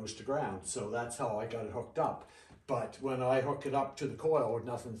one, goes to ground. So that's how I got it hooked up. But when I hook it up to the coil,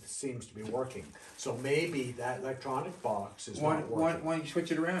 nothing seems to be working. So maybe that electronic box is not working. Why don't you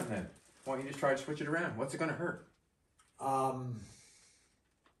switch it around then? Why don't you just try to switch it around? What's it going to hurt?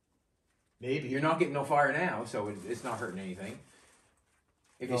 Maybe. You're not getting no fire now, so it's not hurting anything.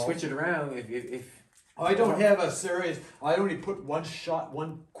 If you switch it around, if I don't have a serious. I only put one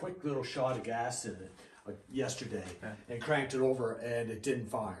quick little shot of gas in it yesterday, and cranked it over, and it didn't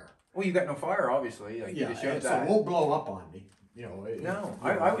fire. Well, you got no fire, obviously. Like, yeah, you just showed so that. it won't blow up on me. You know. No,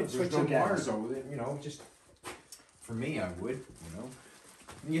 I would switch some wires over. You know, just for me, I would. You know.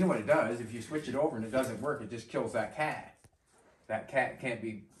 You know what it does? If you switch it over and it doesn't work, it just kills that cat. That cat can't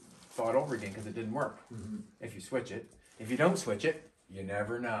be thought over again because it didn't work. If you switch it. If you don't switch it, you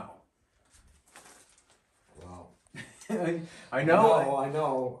never know. Wow. I know. I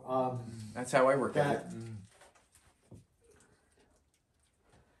know. That's how I work at it.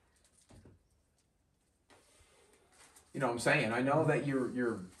 You know what I'm saying? I know that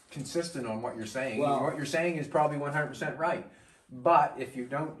you're consistent on what you're saying. Well, what you're saying is probably 100% right. But if you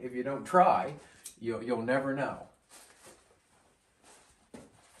don't try, you'll never know.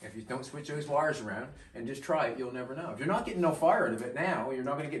 If you don't switch those wires around and just try it, you'll never know. If you're not getting no fire out of it now, you're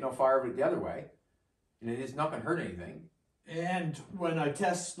not going to get no fire out of it the other way. And it's not going to hurt anything. And when I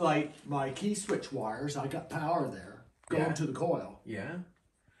test like my key switch wires, I got power there going to the coil. Yeah.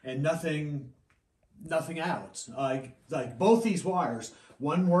 And nothing out. Like both these wires,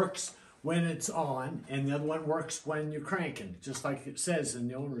 one works when it's on and the other one works when you're cranking, just like it says in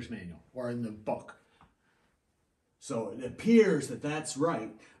the owner's manual or in the book. So it appears that that's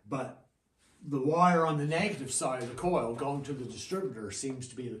right, but the wire on the negative side of the coil going to the distributor seems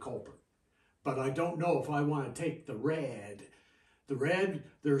to be the culprit. But I don't know if I want to take the red. The red,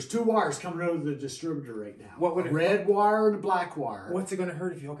 there's two wires coming out of the distributor right now. What would a red wire and a black wire. What's it going to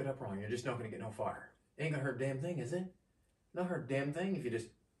hurt if you hook it up wrong? You're just not going to get no fire. It ain't going to hurt a damn thing, is it? Not hurt a damn thing if you just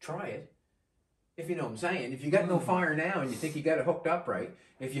try it. If you know what I'm saying. If you got no fire now and you think you got it hooked up right,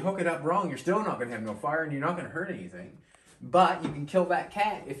 if you hook it up wrong, you're still not going to have no fire and you're not going to hurt anything. But you can kill that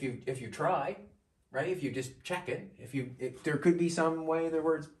cat if you try, right? If you just check it. If there could be some way the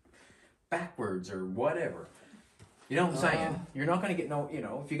words backwards or whatever. You know what I'm saying? You're not going to get no,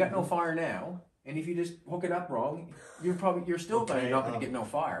 if you got no fire now, and if you just hook it up wrong, you're still not going to get no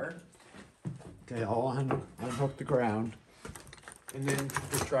fire. Okay, I'll unhook the ground. And then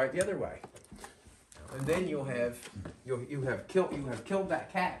just try it the other way. And then you have killed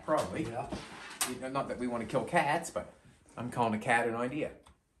that cat probably. Yeah. Not that we want to kill cats, but I'm calling a cat an idea.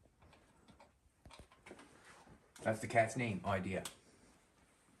 That's the cat's name, Idea.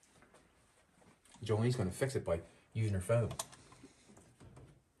 Jolene's going to fix it by using her phone.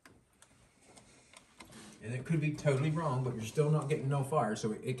 And it could be totally wrong, but you're still not getting no fire,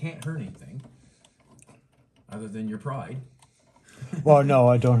 so it can't hurt anything. Other than your pride. Well, no,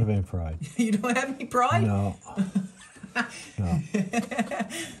 I don't have any pride. You don't have any pride? No. No.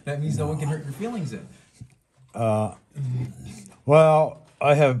 That means no one can hurt your feelings then. Well,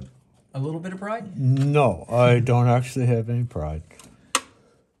 I have... A little bit of pride? No, I don't actually have any pride.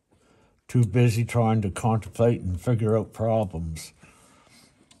 Too busy trying to contemplate and figure out problems.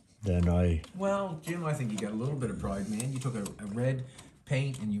 Well, Jim, I think you got a little bit of pride, man. You took a red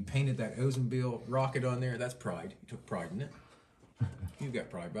paint and you painted that oldsmobile rocket on there. That's pride. You took pride in it. You got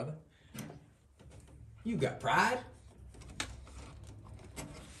pride, brother. You got pride.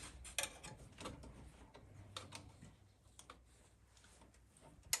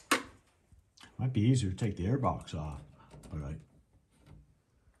 Might be easier to take the airbox off, but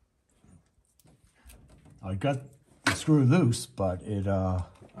I got the screw loose, but it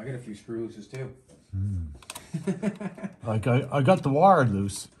I got a few screw looses too. Like I got the wire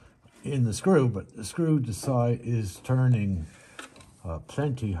loose in the screw, but the screw is turning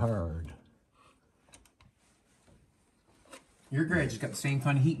plenty hard. Your garage has got the same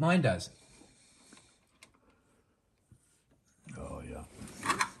kind of heat mine does. Oh yeah.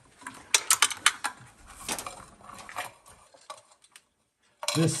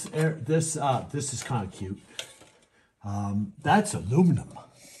 This is kind of cute. That's aluminum.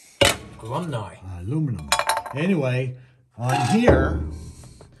 Alumni. Aluminum. Anyway, on here,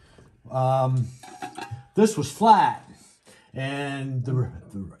 this was flat, and the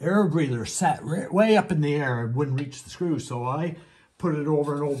air breather sat way up in the air and wouldn't reach the screw. So I put it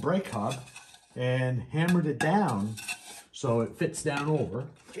over an old brake hub and hammered it down so it fits down over.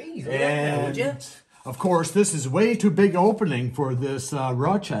 Jeez, and of course, this is way too big opening for this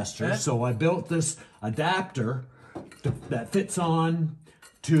Rochester, so I built this adapter that fits on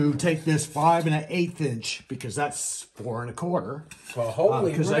to take this 5 1/8 inch, because that's 4 1/4. Well,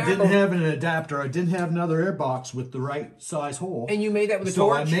 holy because I didn't have an adapter. I didn't have another air box with the right size hole. And you made that with a so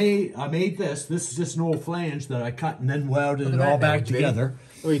torch? I made this. This is just an old flange that I cut and then welded it all back together.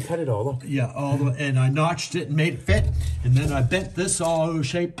 Oh, you cut it all though? Yeah, and I notched it and made it fit. And then I bent this all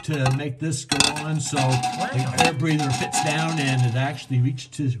shape to make this go on, so the air breather fits down and it actually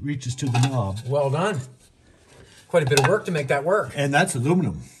reaches to the knob. Well done. Quite a bit of work to make that work. And that's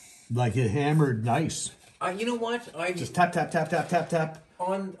aluminum, like it hammered nice. You know what? I just tap tap tap tap tap tap.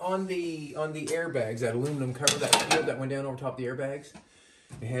 On the airbags, that aluminum cover, that shield that went down over top the airbags,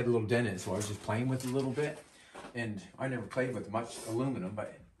 it had a little dent in it, so I was just playing with it a little bit. And I never played with much aluminum,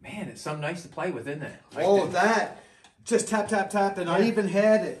 but man, it's so nice to play with, isn't it? That. Just tap, tap, tap. And I even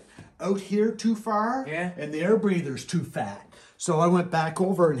had it out here too far. Yeah. And the air breather's too fat. So I went back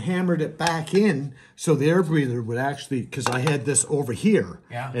over and hammered it back in so the air breather would actually, because I had this over here.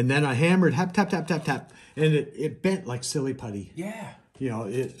 Yeah. And then I hammered, tap, tap, tap, tap, tap. And it bent like silly putty. Yeah. You know,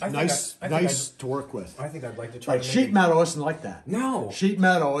 nice to work with. I think I'd like to try. Like sheet metal isn't like that. No. Sheet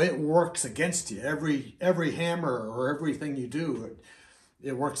metal, it works against you. Every hammer or everything you do,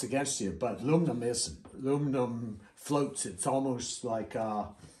 it works against you. But aluminum isn't. Aluminum floats. It's almost like,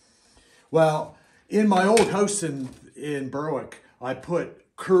 well, in my old house in Berwick, I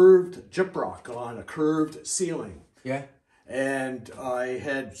put curved gyprock on a curved ceiling. Yeah. And I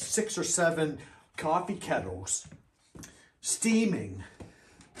had 6 or 7 coffee kettles steaming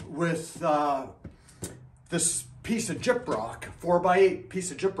with this piece of gyprock, 4x8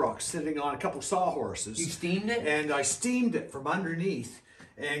 piece of gyprock sitting on a couple sawhorses. You steamed it? And I steamed it from underneath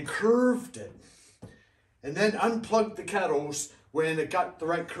and curved it. And then unplugged the kettles when it got the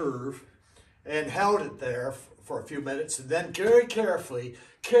right curve and held it there for a few minutes, and then very carefully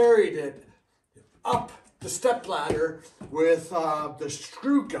carried it up the stepladder with the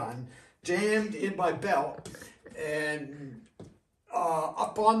screw gun jammed in my belt and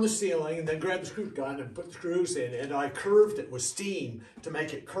up on the ceiling, and then grabbed the screw gun and put the screws in, and I curved it with steam to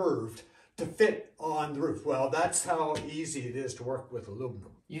make it curved to fit on the roof. Well, that's how easy it is to work with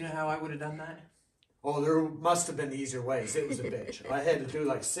aluminum. You know how I would have done that? Oh, there must have been easier ways. It was a bitch. I had to do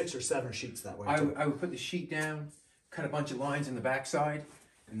like 6 or 7 sheets that way. I would put the sheet down, cut a bunch of lines in the backside,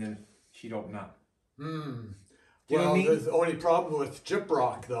 and then she'd open up. Well, the only problem with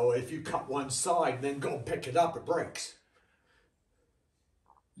gyprock, though, if you cut one side and then go and pick it up, it breaks.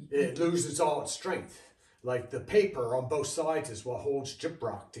 It loses all its strength. Like the paper on both sides is what holds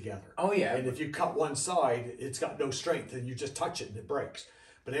gyprock together. Oh, yeah. And if you cut one side, it's got no strength, and you just touch it and it breaks.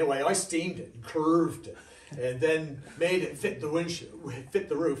 But anyway, I steamed it and curved it, and then made it fit the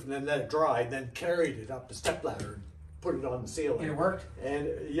roof, and then let it dry, and then carried it up the stepladder and put it on the ceiling. And it worked? And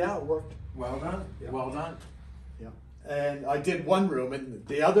yeah, it worked. Well done. Yeah. Well done. Yeah. And I did one room, and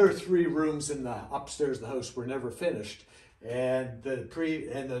the other 3 rooms in the upstairs of the house were never finished. And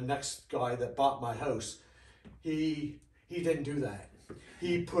the next guy that bought my house, he didn't do that.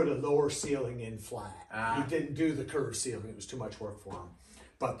 He put a lower ceiling in flat. He didn't do the curved ceiling. It was too much work for him.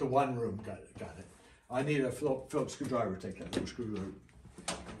 But the one room got it. I need a Phillips screwdriver to take that little screw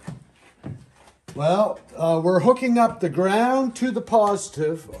out. Well, we're hooking up the ground to the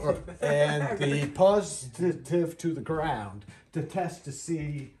positive and the positive to the ground to test to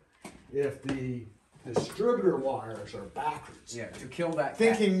see if the distributor wires are backwards. Yeah, to kill that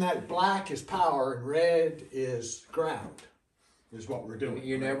Thinking that black is power and red is ground is what we're doing.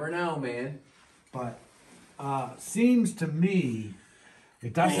 You never know, man. But seems to me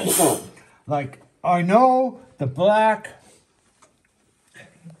it doesn't like I know the black.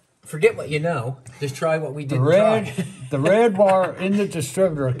 Forget what you know. Just try what we did. The red wire in the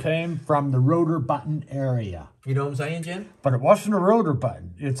distributor came from the rotor button area. You know what I'm saying, Jim? But it wasn't a rotor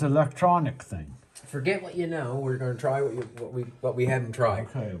button. It's an electronic thing. Forget what you know. We're going to try what we haven't tried.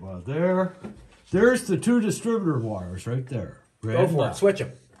 Okay, well there's the 2 distributor wires right there. Go for it. Switch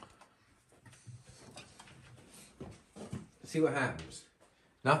them. See what happens.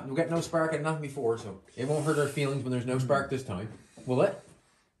 We got no spark and nothing before, so it won't hurt our feelings when there's no spark this time. Will it?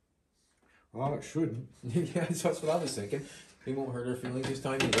 Well, it shouldn't. Yeah, that's what I was thinking. It won't hurt our feelings this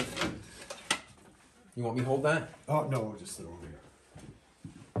time either. You want me to hold that? Oh, no, we'll just sit over here.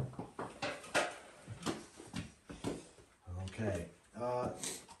 Okay.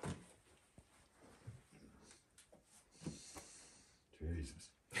 Jesus.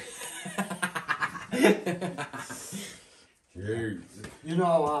 You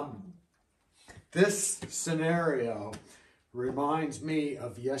know, this scenario reminds me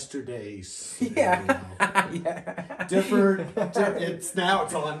of yesterday's. Yeah. It's now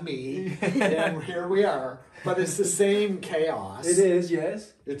it's on me, and here we are. But it's the same chaos. It is,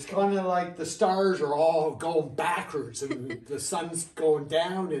 yes. It's kind of like the stars are all going backwards, and the sun's going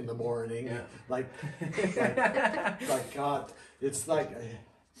down in the morning. Yeah. Like God, it's like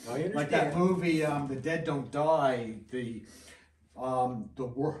Like that movie, The Dead Don't Die. The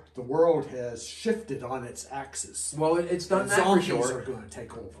world has shifted on its axis. Well, it's done that for zombies sure. are going to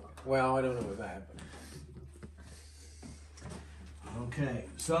take over. Well, I don't know about that. But... Okay,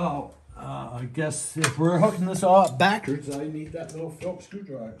 so I guess if we're hooking this all up backwards, I need that little Phillips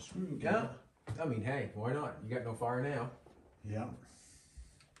screwdriver. Yeah. I mean, hey, why not? You got no fire now. Yeah.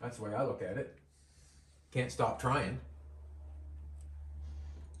 That's the way I look at it. Can't stop trying.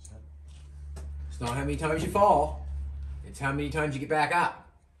 It's not how many times you fall. It's how many times you get back up.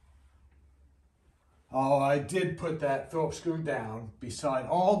 Oh, I did put that Phillips screw down beside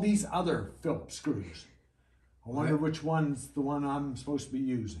all these other Phillips screws. I wonder which one's the one I'm supposed to be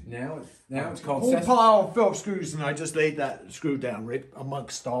using. Now it's called whole pile of Phillips screws, and I just laid that screw down right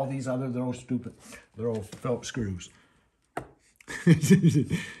amongst all these other little stupid little Phillips screws.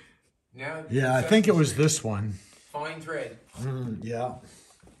 Now, yeah, I think it was this one. Fine thread. Yeah.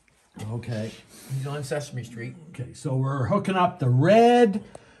 Okay. He's on Sesame Street. Okay, so we're hooking up the red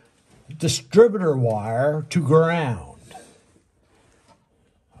distributor wire to ground.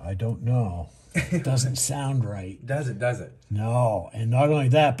 I don't know. It doesn't sound right. Does it? No, and not only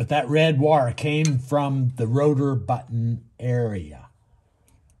that, but that red wire came from the rotor button area.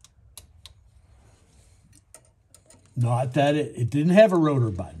 Not that it didn't have a rotor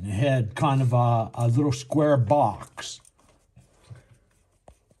button. It had kind of a little square box.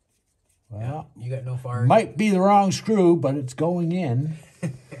 Well, you got no fire. Might be the wrong screw, but it's going in.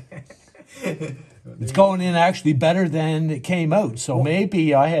 It's going in actually better than it came out. So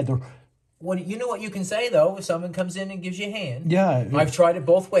maybe I had the... Well, you know what you can say, though, if someone comes in and gives you a hand. Yeah. I've tried it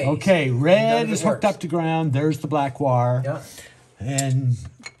both ways. Okay, red is hooked up to ground. There's the black wire. Yeah. And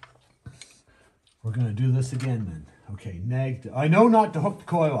we're going to do this again then. Okay, negative. I know not to hook the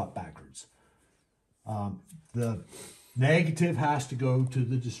coil up backwards. The negative has to go to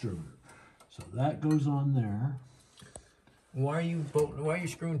the distributor. So that goes on there. Why are you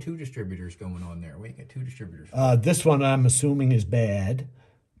screwing two distributors going on there? Why you got two distributors? This one I'm assuming is bad.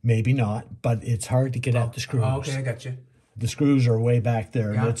 Maybe not, but it's hard to get out the screws. Oh, okay, I got you. The screws are way back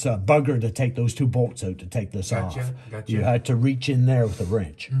there. Yeah. And it's a bugger to take those two bolts out to take this off. Gotcha. You had to reach in there with a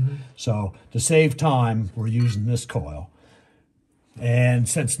wrench. So to save time, we're using this coil. And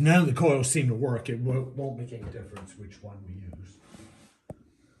since none of the coils seem to work, it won't make any difference which one we use.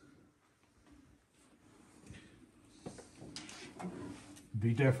 It'd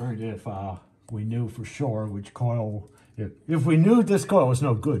be different if we knew for sure which coil... If we knew this coil was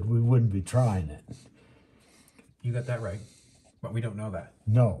no good, we wouldn't be trying it. You got that right, but we don't know that.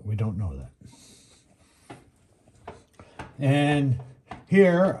 No, we don't know that. And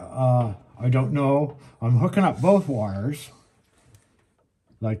here, I don't know, I'm hooking up both wires,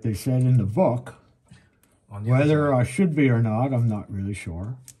 like they said in the book. Whether I should be or not, I'm not really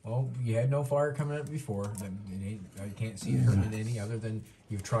sure. Well, you had no fire coming up before. I can't see it hurting any other than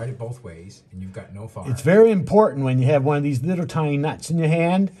you've tried it both ways and you've got no fire. It's very important when you have one of these little tiny nuts in your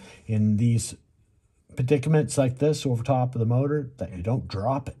hand in these predicaments like this over top of the motor that you don't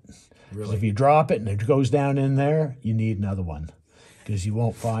drop it. Really? If you drop it and it goes down in there, you need another one because you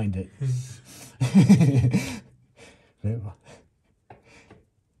won't find it.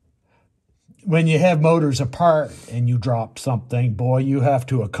 When you have motors apart and you drop something, boy, you have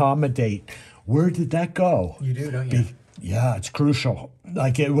to accommodate. Where did that go? You do, don't you? Yeah, it's crucial.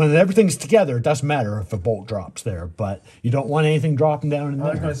 Like when everything's together, it doesn't matter if a bolt drops there, but you don't want anything dropping down in there.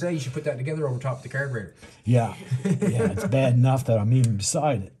 I was going to say, you should put that together over top of the carburetor. Yeah, yeah, it's bad enough that I'm even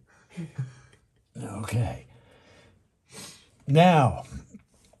beside it. Okay. Now,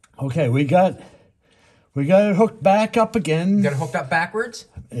 okay, we got it hooked back up again. You got it hooked up backwards?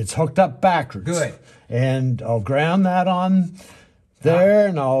 It's hooked up backwards. Good. And I'll ground that on there,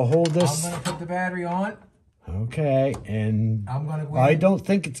 and I'll hold this. I'm going to put the battery on. Okay, and I'm going to. I don't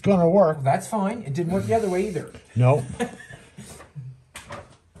think it's going to work. Well, that's fine. It didn't work the other way either. No.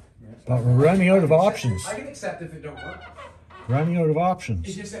 But we're running out of options. I can accept if it don't work. Running out of options.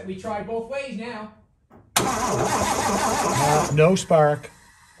 It's just that we tried both ways now. No spark.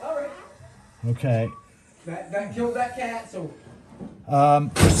 All right. Okay. That killed that cat, so...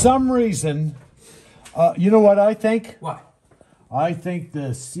 For some reason, you know what I think? What? I think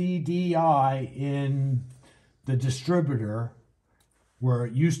the CDI in the distributor, where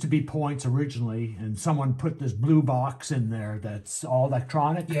it used to be points originally, and someone put this blue box in there that's all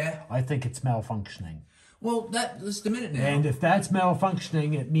electronic. Yeah. I think it's malfunctioning. Well, that's the minute now. And if that's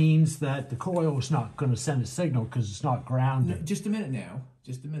malfunctioning, it means that the coil is not going to send a signal because it's not grounded. Just a minute now.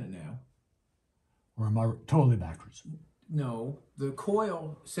 Just a minute now. Or am I totally backwards? No, the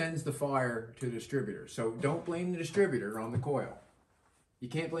coil sends the fire to the distributor. So don't blame the distributor on the coil. You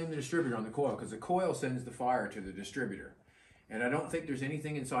can't blame the distributor on the coil because the coil sends the fire to the distributor. And I don't think there's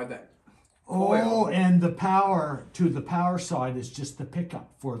anything inside that coil. Oh, and the power to the power side is just the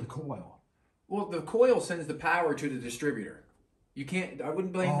pickup for the coil. Well, the coil sends the power to the distributor. You can't, I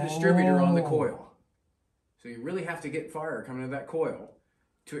wouldn't blame the distributor on the coil. So you really have to get fire coming out of that coil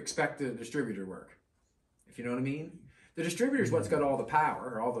to expect the distributor to work. If you know what I mean? The distributor is what's got all the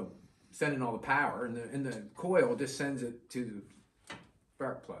power, sending all the power, and the coil just sends it to the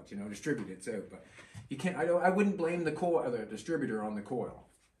spark plugs, distribute it out. But you can't, I wouldn't blame the distributor on the coil.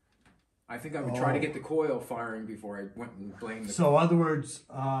 I think I would try to get the coil firing before I went and blamed the So in other words,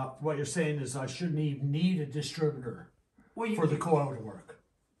 what you're saying is I shouldn't even need a distributor for the coil to work.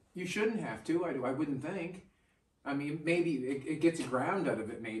 You shouldn't have to, I wouldn't think. I mean, maybe it gets a ground out of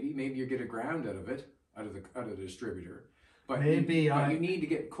it, maybe you get a ground out of it, out of the distributor. But you need to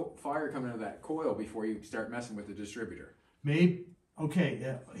get fire coming out of that coil before you start messing with the distributor. Maybe,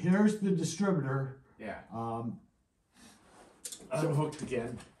 okay, here's the distributor. Yeah. Unhooked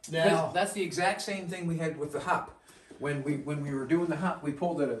again. Now that's the exact same thing we had with the HUP. When we were doing the HUP, we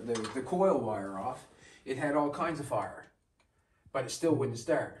pulled the coil wire off. It had all kinds of fire, but it still wouldn't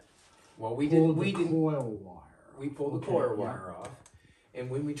start. Well, we didn't. Coil wire. We pulled the coil wire off, and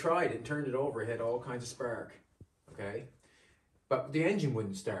when we tried it and turned it over, it had all kinds of spark. Okay, but the engine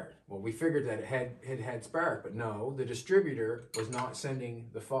wouldn't start. Well, we figured that it had spark, but no, the distributor was not sending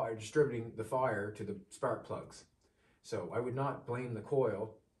the fire, distributing the fire to the spark plugs. So I would not blame the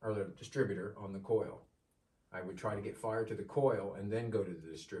coil or the distributor on the coil. I would try to get fire to the coil and then go to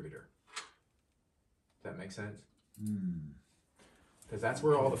the distributor. Does that make sense? Because that's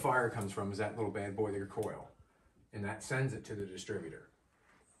where all the fire comes from, is that little bad boy, your coil. And that sends it to the distributor.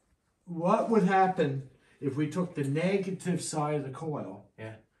 What would happen if we took the negative side of the coil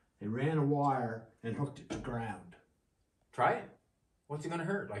and ran a wire and hooked it to ground? Try it. What's it going to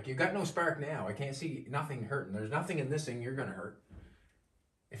hurt? Like, you got no spark now. I can't see nothing hurting. There's nothing in this thing you're going to hurt.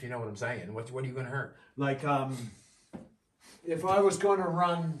 If you know what I'm saying. What are you going to hurt? Like, if I was going to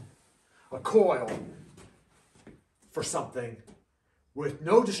run a coil for something with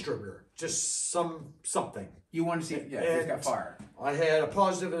no distributor, just something. You want to see, it's got fire. I had a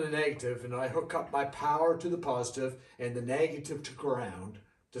positive and a negative, and I hook up my power to the positive and the negative to ground.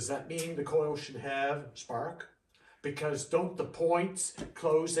 Does that mean the coil should have spark? Because don't the points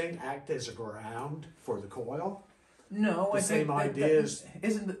closing act as a ground for the coil? No, the same idea is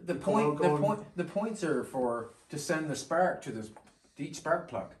isn't the point. The points are to send the spark to each spark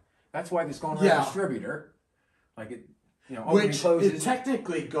plug. That's why it's going around the distributor, like it, which it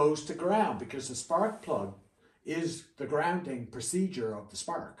technically goes to ground because the spark plug is the grounding procedure of the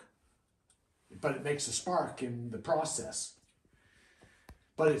spark, but it makes a spark in the process.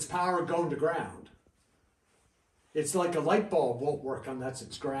 But it's power going to ground. It's like a light bulb won't work unless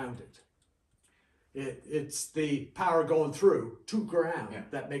it's grounded. It's the power going through to ground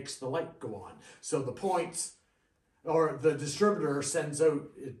that makes the light go on. So the points, or the distributor sends out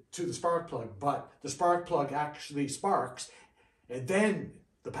to the spark plug, but the spark plug actually sparks, and then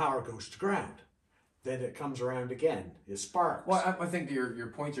the power goes to ground. Then it comes around again. It sparks. Well, I think your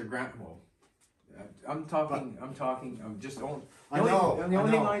points are ground. Well, I'm just on. The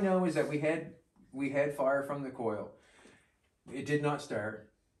only thing I know is that we had fire from the coil. It did not start,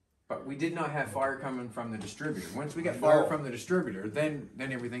 but we did not have fire coming from the distributor. Once we got fire from the distributor, then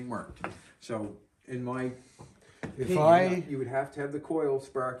everything worked. So in my opinion, you would have to have the coil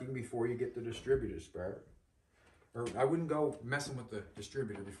sparking before you get the distributor spark. Or I wouldn't go messing with the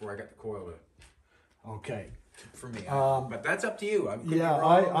distributor before I got the coil to. Okay. For me, but that's up to you.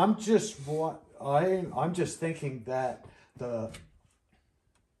 I'm just thinking that the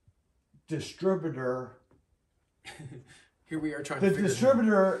distributor. Here we are trying to. The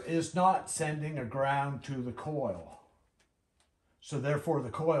distributor is not sending a ground to the coil, so therefore the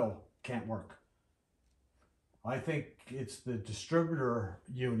coil can't work. I think it's the distributor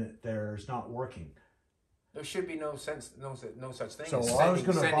unit there is not working. There should be no such thing. So as I was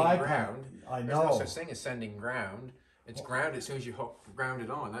going to buy ground. I know. There's no such thing as sending ground. It's ground as soon as you ground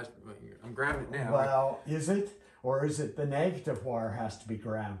it on. I'm grounded now. Well, is it? Or is it the negative wire has to be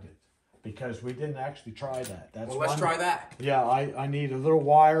grounded? Because we didn't actually try that. Let's try that. Yeah, I need a little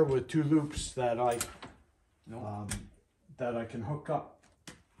wire with 2 loops that I can hook up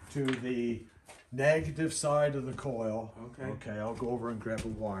to the negative side of the coil. Okay. Okay, I'll go over and grab a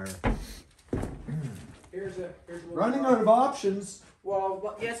wire. Here's a Running out of options.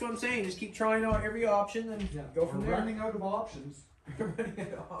 Well, yeah, that's what I'm saying. Just keep trying out every option and go from there. Running out of options. Running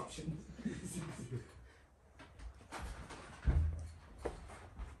out of options.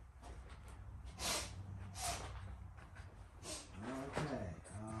 Okay.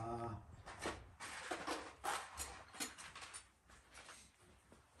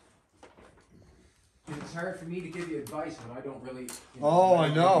 It's hard for me to give you advice when I don't really. I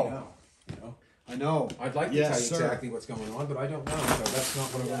know. You know. I know. I'd like to tell you exactly what's going on, but I don't know. So that's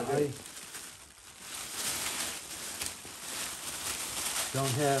not what I want to do.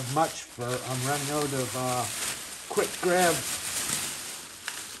 Don't have much for. I'm running out of quick grab.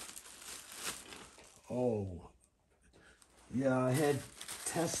 Oh. Yeah, I had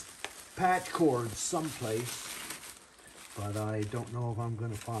test patch cords someplace, but I don't know if I'm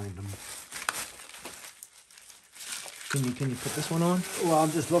going to find them. Can you put this one on? Well,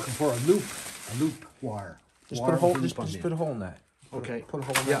 I'm just looking for a loop wire. Just put a hole. Just put a hole in that. Okay. Put a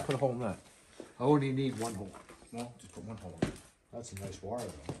hole in that. Put a hole in that. I only need one hole. No, just put one hole in. That's a nice wire,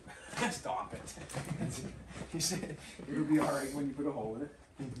 though. Stop it. He said it'll be all right when you put a hole in it.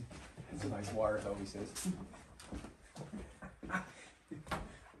 It's a nice wire, though. He says.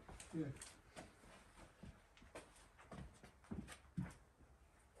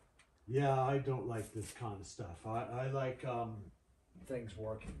 Yeah, I don't like this kind of stuff. I like things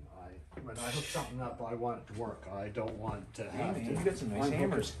working. When I hook something up, I want it to work. I don't want to have to. You got some nice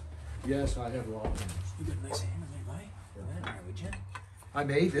hammers. Yes, I have a lot of hammers. You got a nice hammer there, buddy. Would you? I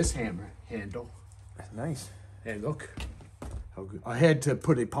made this hammer handle. That's nice. And look how good. I had to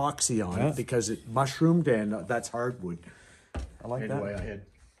put epoxy on it because it mushroomed, and that's hardwood. I like that. Anyway,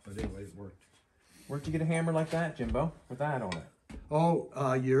 but anyway, it worked. Where'd you get a hammer like that, Jimbo? With that on it?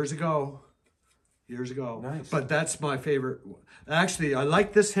 Oh, years ago. Years ago. Nice. But that's my favorite. Actually, I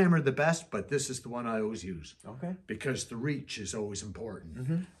like this hammer the best, but this is the one I always use. Okay. Because the reach is always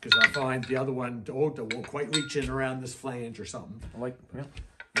important. Because I find the other one, they won't quite reach in around this flange or something. I like,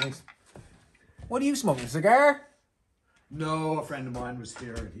 nice. What are you smoking, a cigar? No, a friend of mine was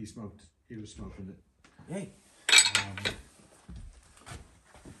here and he was smoking it. Hey.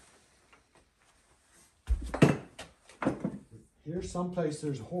 Here's someplace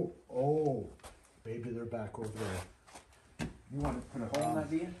there's a hole. Oh, maybe they're back over there. You want to put a hole in that,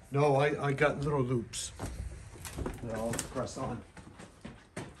 do you? No, I got little loops that I'll press on.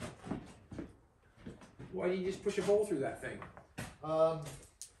 Why do you just push a hole through that thing?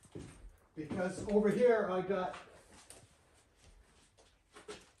 Because over here I got.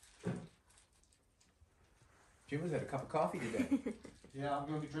 Jim has had a cup of coffee today. Yeah, I'm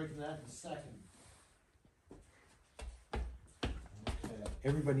going to be drinking that in a second. Okay.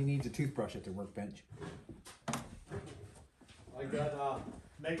 Everybody needs a toothbrush at their workbench. I got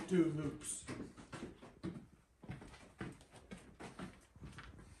make two loops.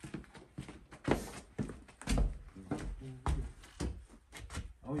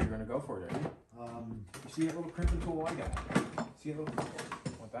 Oh, you're gonna go for it, are you? You see that little crimping tool I got? See a little?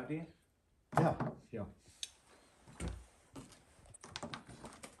 Want that, do you? Yeah. Yeah.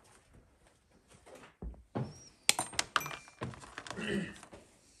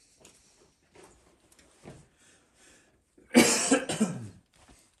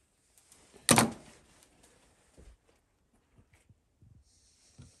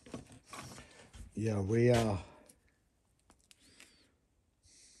 Yeah, we well,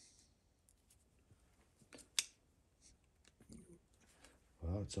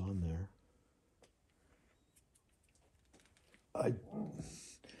 it's on there.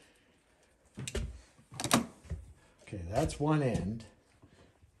 Okay, that's one end.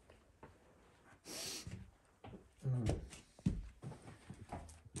 And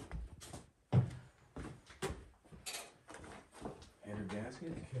her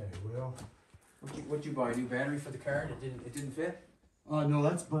gasket. Okay, well. What'd you buy? A new battery for the car? It didn't fit? No,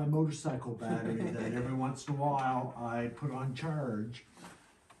 that's my motorcycle battery that every once in a while I put on charge.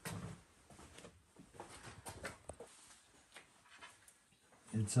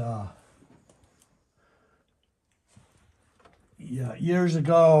 It's yeah, years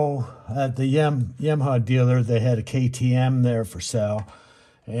ago at the Yamaha dealer, they had a KTM there for sale,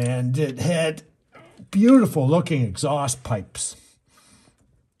 and it had beautiful looking exhaust pipes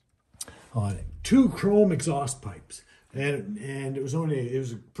on it. 2 chrome exhaust pipes, and it was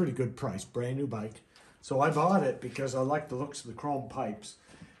a pretty good price, brand new bike. So I bought it because I like the looks of the chrome pipes,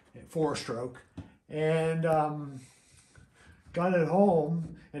 4-stroke, and got it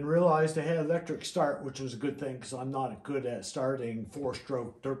home and realized I had electric start, which was a good thing because I'm not good at starting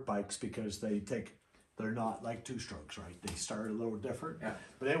 4-stroke dirt bikes because they take They're not like two-strokes, right? They start a little different. Yeah.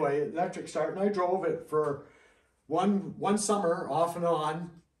 But anyway, electric start, and I drove it for one summer off and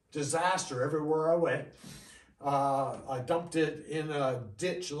on. Disaster everywhere I went. I dumped it in a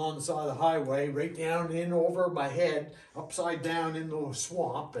ditch along the side of the highway, right down in over my head, upside down into a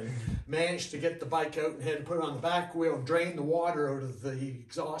swamp, and managed to get the bike out and had to put it on the back wheel and drain the water out of the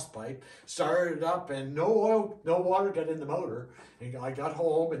exhaust pipe. Started it up, and no oil, no water got in the motor. And I got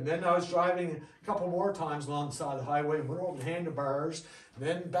home, and then I was driving a couple more times along the side of the highway and went over the handlebars. And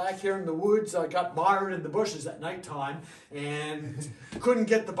then back here in the woods, I got mired in the bushes at nighttime and couldn't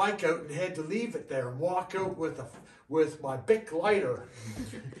get the bike out and had to leave it there and walk out with my Bic lighter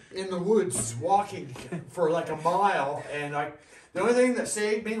in the woods, walking for like a mile. And the only thing that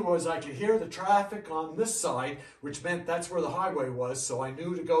saved me was I could hear the traffic on this side, which meant that's where the highway was, so I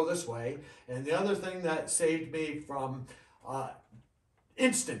knew to go this way. And the other thing that saved me from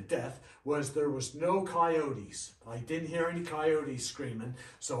instant death was there was no coyotes. I didn't hear any coyotes screaming,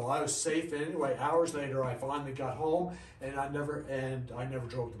 so I was safe. Anyway, hours later, I finally got home, and I never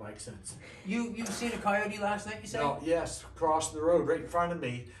drove the bike since. You seen a coyote last night? You said? No, yes, crossing the road right in front of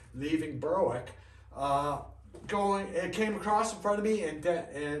me, leaving Berwick. It came across in front of me,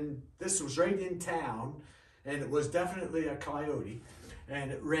 and this was right in town, and it was definitely a coyote. And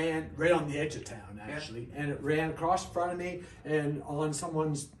it ran right on the edge of town, actually. Yeah. And it ran across in front of me and on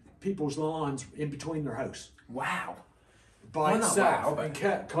people's lawns in between their house. Wow. By itself. Wow,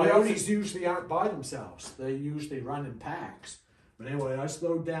 and coyotes usually aren't by themselves. They usually run in packs. But anyway, I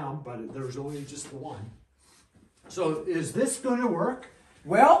slowed down, but there was only just the one. So is this going to work?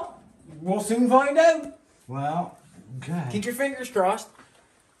 Well, we'll soon find out. Well, okay. Keep your fingers crossed.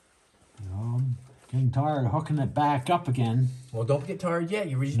 Getting tired of hooking it back up again. Well, don't get tired yet.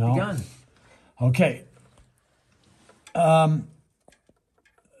 You've just begun. Okay.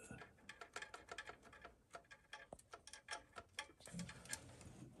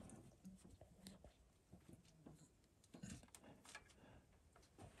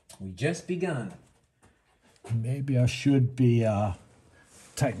 We just begun. Maybe I should be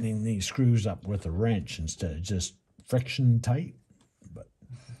tightening these screws up with a wrench instead of just friction tight.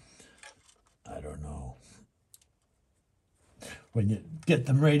 I don't know. When you get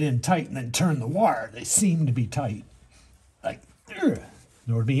them right in tight and then turn the wire, they seem to be tight. Like, you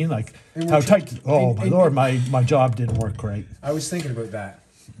know what I mean? Like, how tight? Oh, my Lord, my job didn't work great. I was thinking about that.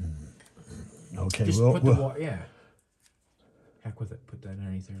 Okay, just put the wire, yeah. Heck with it. Put that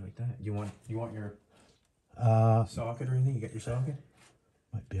underneath there like that. You want your socket or anything? You got your socket?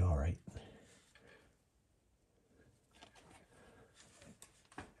 Might be all right.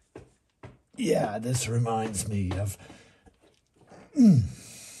 Yeah, this reminds me of... At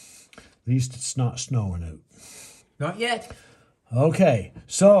least it's not snowing out. Not yet. Okay,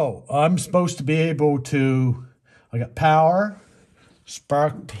 so I'm supposed to be able to... I got power,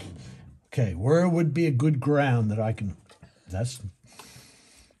 spark... Okay, where would be a good ground that I can... Well,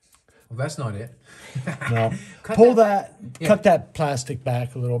 that's not it. No. Pull that yeah. Cut that plastic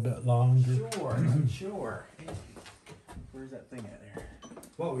back a little bit longer. Sure. Where's that thing at there?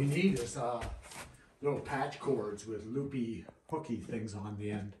 What we need is little patch cords with loopy, hooky things on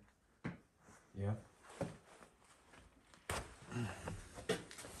the end. Yeah.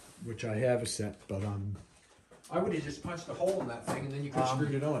 Which I have a set, but I would have just punched a hole in that thing and then you could have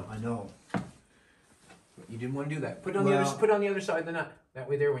screwed it on. I know. But you didn't want to do that. Put it on the other. Put it on the other side of the nut. That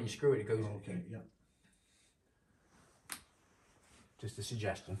way, there when you screw it, it goes. Okay. Yeah. Just a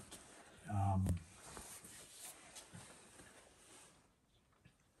suggestion.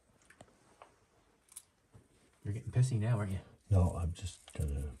 You're getting pissy now, aren't you? No, I'm just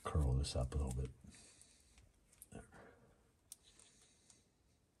gonna curl this up a little bit. There.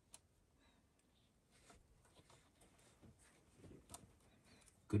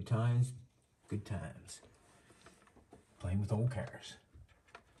 Good times, good times. Playing with old cars.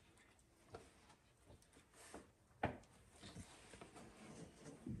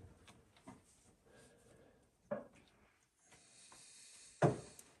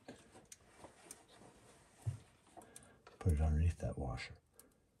 Put it underneath that washer.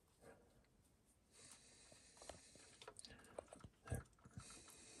 There.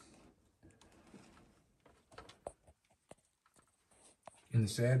 And the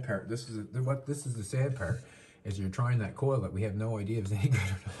sad part, this is the sad part, is you're trying that coil that we have no idea if it's any good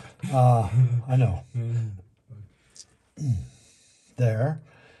or not. I know. There.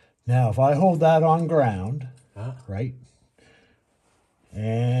 Now, if I hold that on ground, right,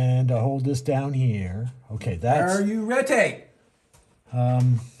 and I hold this down here, okay, that's... Are you ready?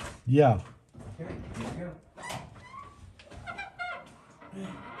 Yeah. Okay, here we go.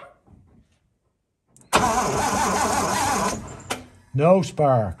 No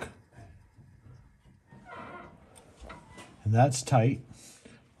spark. And that's tight.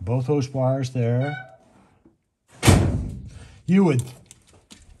 Both those wires there. You would,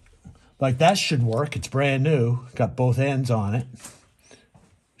 like that should work. It's brand new. Got both ends on it.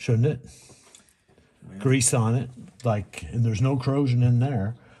 Shouldn't it? Yeah. Grease on it. Like, and there's no corrosion in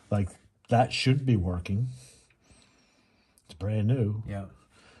there. Like, that should be working. It's brand new. Yeah.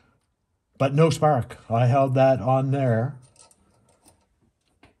 But no spark. I held that on there,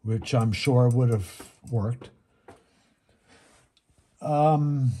 which I'm sure would have worked.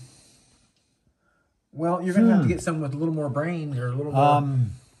 Well, you're going to have to get someone with a little more brains or a little more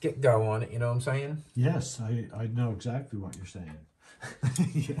get-go on it, you know what I'm saying? Yes, I know exactly what you're saying.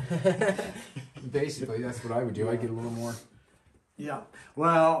 Basically, that's what I would do. I'd get a little more. Yeah.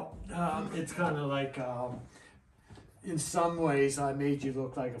 Well, it's kind of like, in some ways, I made you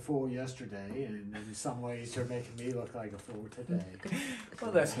look like a fool yesterday, and in some ways, you're making me look like a fool today.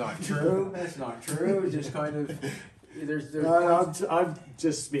 Well, that's not true. That's not true. It's just kind of... I'm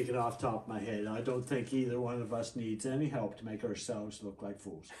just speaking off the top of my head. I don't think either one of us needs any help to make ourselves look like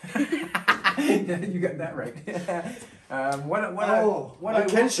fools. You got that right. I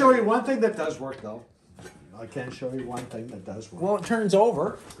can show you one thing that does work, though. I can show you one thing that does work. Well, it turns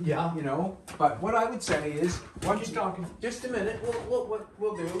over. Yeah. You know, but what I would say is, while you're talking, just a minute. What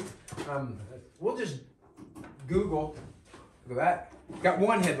we'll do, we'll just Google. Look at that. Got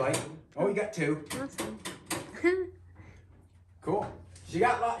one headlight. Oh, you got two. Awesome. Cool. She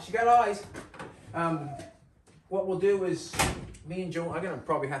got eyes. What we'll do is, me and Joe, I'm gonna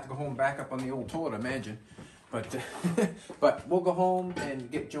probably have to go home and back up on the old toilet, I imagine. But but we'll go home and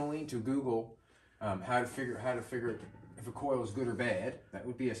get Jolene to Google how to figure if a coil is good or bad. That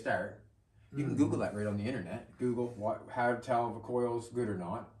would be a start. You can Google that right on the internet. Google how to tell if a coil is good or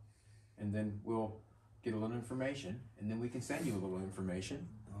not, and then we'll get a little information, and then we can send you a little information.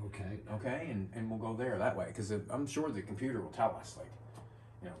 Okay. Okay, and we'll go there that way, because I'm sure the computer will tell us, like,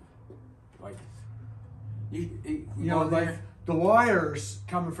 you know, like, you know, like there. The wires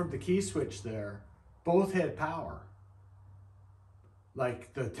coming from the key switch there, both had power.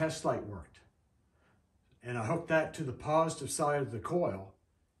 Like the test light worked, and I hooked that to the positive side of the coil.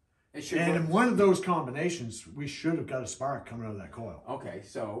 It should and work. In one of those combinations, we should have got a spark coming out of that coil. Okay,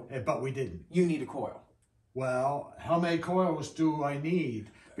 so but we didn't. You need a coil. Well, how many coils do I need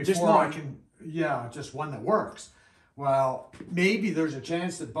before just one. I can? Yeah, just one that works. Well, maybe there's a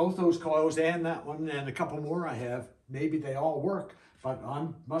chance that both those coils and that one and a couple more I have, maybe they all work, but I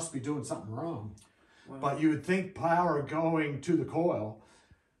must be doing something wrong. Well, but you would think power going to the coil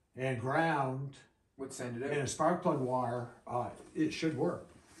and ground would send it out. And a spark plug wire, it should work.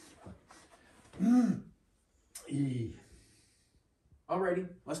 Alrighty,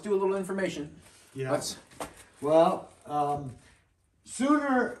 let's do a little information. Yeah. Well,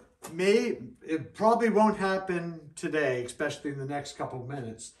 sooner it probably won't happen today, especially in the next couple of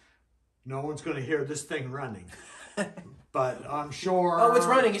minutes. No one's going to hear this thing running. But I'm sure... Oh, it's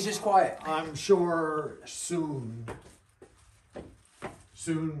running. It's just quiet. I'm sure soon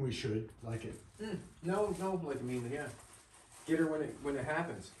we should like it. No, like, I mean, yeah. Get her when it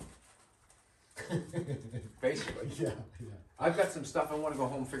happens. Basically. Yeah. I've got some stuff I want to go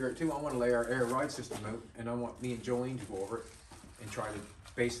home and figure out too. I want to lay our air ride system out, and I want me and Jolene to go over it and try to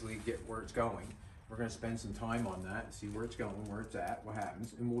basically get where it's going. We're going to spend some time on that, see where it's going, where it's at, what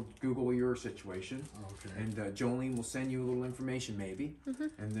happens, and we'll Google your situation. Okay. And Jolene will send you a little information maybe,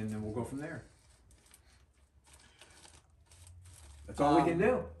 and then we'll go from there. That's all we can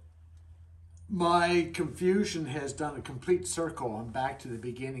do. My confusion has done a complete circle. I'm back to the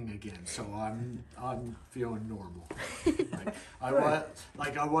beginning again, so I'm feeling normal. I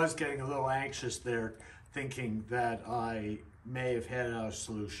was getting a little anxious there, thinking that I may have had a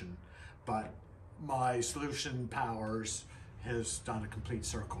solution, but my solution powers has done a complete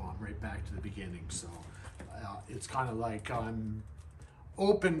circle. I'm right back to the beginning, so it's kind of like I'm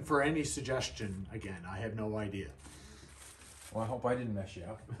open for any suggestion again. I have no idea. Well, I hope I didn't mess you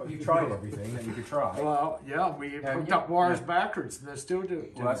up. But you tried everything that you could try. Well, yeah, we hooked up wires backwards, and they still do.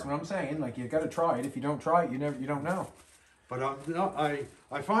 Well, that's what I'm saying. Like, you got to try it. If you don't try it, you don't know. But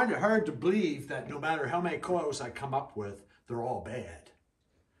I find it hard to believe that no matter how many coils I come up with, they're all bad.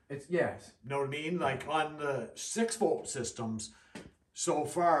 Yes. Know what I mean? Like on the 6-volt systems, so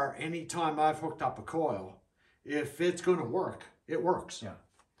far, anytime I've hooked up a coil, if it's going to work, it works. Yeah.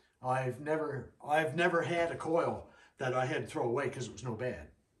 I've never had a coil that I had to throw away because it was no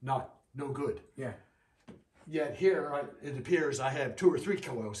good. Yeah. Yet here, it appears I have 2 or 3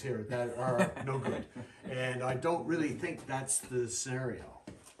 coils here that are no good. And I don't really think that's the scenario.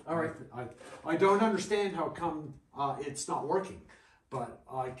 All right. I don't understand how come it's not working. But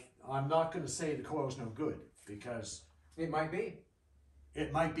I'm not going to say the coil's no good, because It might be.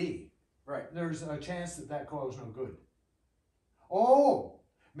 it might be. Right. There's a chance that that coil's no good. Oh,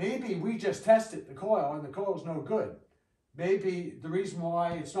 maybe we just tested the coil and the coil's no good. Maybe the reason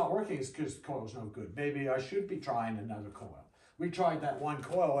why it's not working is because the coil's no good. Maybe I should be trying another coil. We tried that one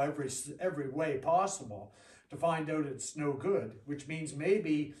coil every way possible to find out it's no good, which means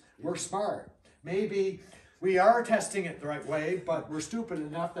maybe we're smart. Maybe we are testing it the right way, but we're stupid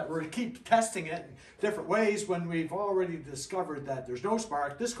enough that we're keep testing it in different ways when we've already discovered that there's no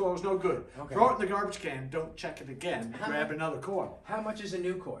spark. This coil is no good. Okay. Throw it in the garbage can. Don't check it again. Grab another coil. How much is a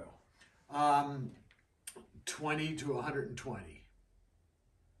new coil? 20 to 120.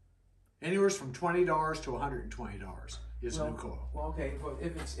 Anywhere from $20 to $120 is a new coil. Well, okay. Well,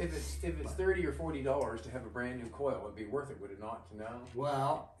 if it's $30 or $40 to have a brand new coil, it'd be worth it, would it not? To know?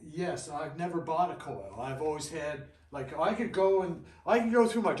 Well, yes. I've never bought a coil. I've always had, like, I could go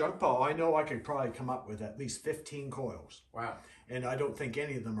through my junk pile. I know I could probably come up with at least 15 coils. Wow. And I don't think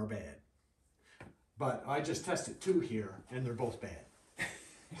any of them are bad. But I just tested 2 here, and they're both bad.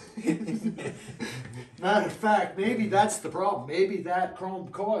 Matter of fact, maybe that's the problem. Maybe that chrome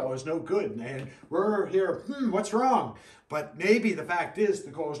coil is no good, and we're here, what's wrong? But maybe the fact is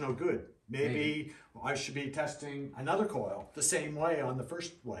the coil is no good. Maybe I should be testing another coil the same way on the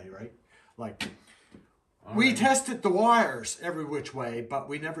first way, right? Like, we tested the wires every which way, but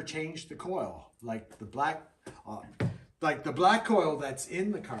we never changed the coil. Like the black coil that's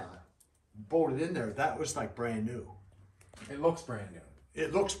in the car, bolted in there, that was like brand new. It looks brand new.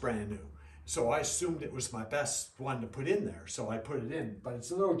 It looks brand new. So I assumed it was my best one to put in there. So I put it in, but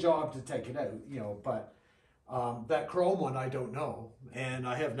it's a little job to take it out, you know, but that chrome one, I don't know. And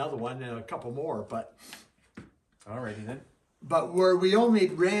I have another one and a couple more, but. Alrighty then. But where we only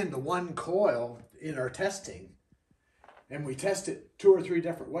ran the one coil in our testing, and we test it 2 or 3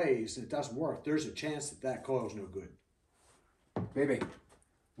 different ways, and it doesn't work, there's a chance that that coil's no good. Baby,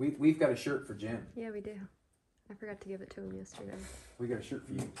 we've got a shirt for Jim. Yeah, we do. I forgot to give it to him yesterday. We got a shirt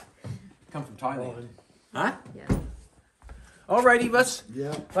for you. Come from Thailand. Huh? Yeah. Alrighty,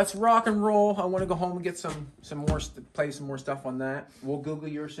 Yeah. let's rock and roll. I want to go home and get some more play some more stuff on that. We'll Google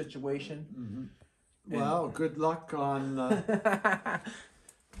your situation. Mm-hmm. Well, good luck on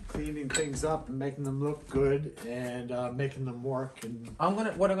cleaning things up and making them look good and making them work. And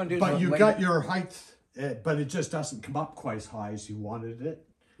what I'm gonna do. But you got your height, but it just doesn't come up quite as high as you wanted it.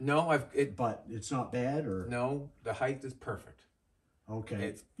 No, But it's not bad, or no, the height is perfect.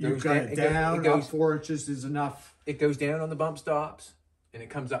 Okay, you've got it down. About 4 inches is enough. It goes down on the bump stops, and it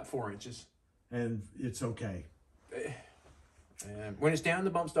comes up 4 inches. And it's okay. And when it's down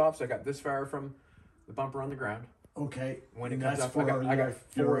the bump stops, I got this far from the bumper on the ground. Okay. When it and comes that's up, I got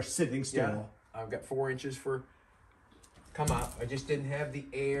 4 sitting still. Yeah, I've got 4 inches for come up. I just didn't have the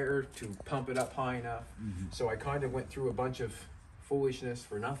air to pump it up high enough, so I kind of went through a bunch of foolishness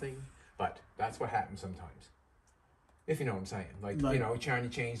for nothing. But that's what happens sometimes. If you know what I'm saying, like you know, trying to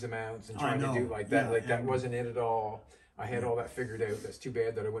change the mounts and trying to do like that, that wasn't it at all. I had all that figured out. That's too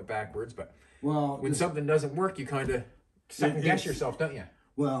bad that I went backwards. But when something doesn't work, you kind of second guess yourself, don't you?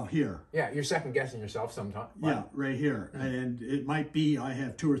 Well, here. Yeah, you're second guessing yourself sometimes. Yeah, right here, and it might be I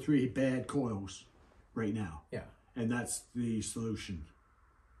have 2 or 3 bad coils right now. Yeah, and that's the solution.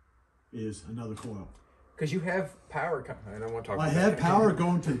 Is another coil. Because you have power coming. I don't want to talk about I have power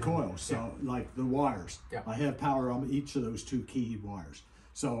going to the coil, so like the wires. Yeah. I have power on each of those 2 key wires.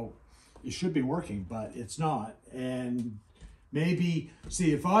 So it should be working, but it's not. And maybe,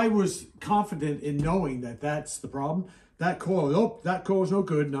 see, if I was confident in knowing that that's the problem, that coil's no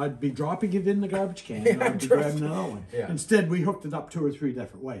good, and I'd be dropping it in the garbage can, and I'd be grabbing another one. Yeah. Instead, we hooked it up 2 or 3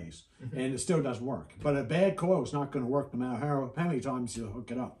 different ways, and it still doesn't work. But a bad coil is not going to work no matter how many times you hook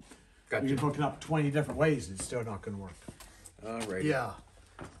it up. Gotcha. You can hook it up 20 different ways, it's still not going to work. All right. Yeah.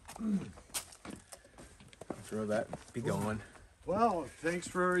 Throw that, be going. Well, thanks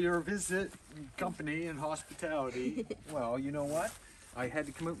for your visit, company, and hospitality. Well, you know what? I had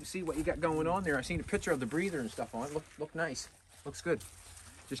to come out and see what you got going on there. I seen a picture of the breather and stuff on it. Look nice. Looks good.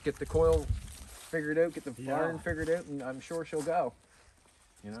 Just get the coil figured out, get the wiring figured out, and I'm sure she'll go.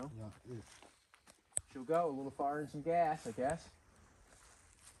 You know? Yeah. She'll go. A little fire and some gas, I guess.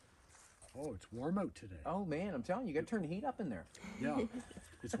 Oh, it's warm out today. Oh, man, I'm telling you, you got to turn the heat up in there. Yeah,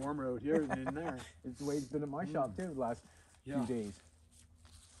 it's warmer out here than in there. It's the way it's been in my shop, too, the last few days.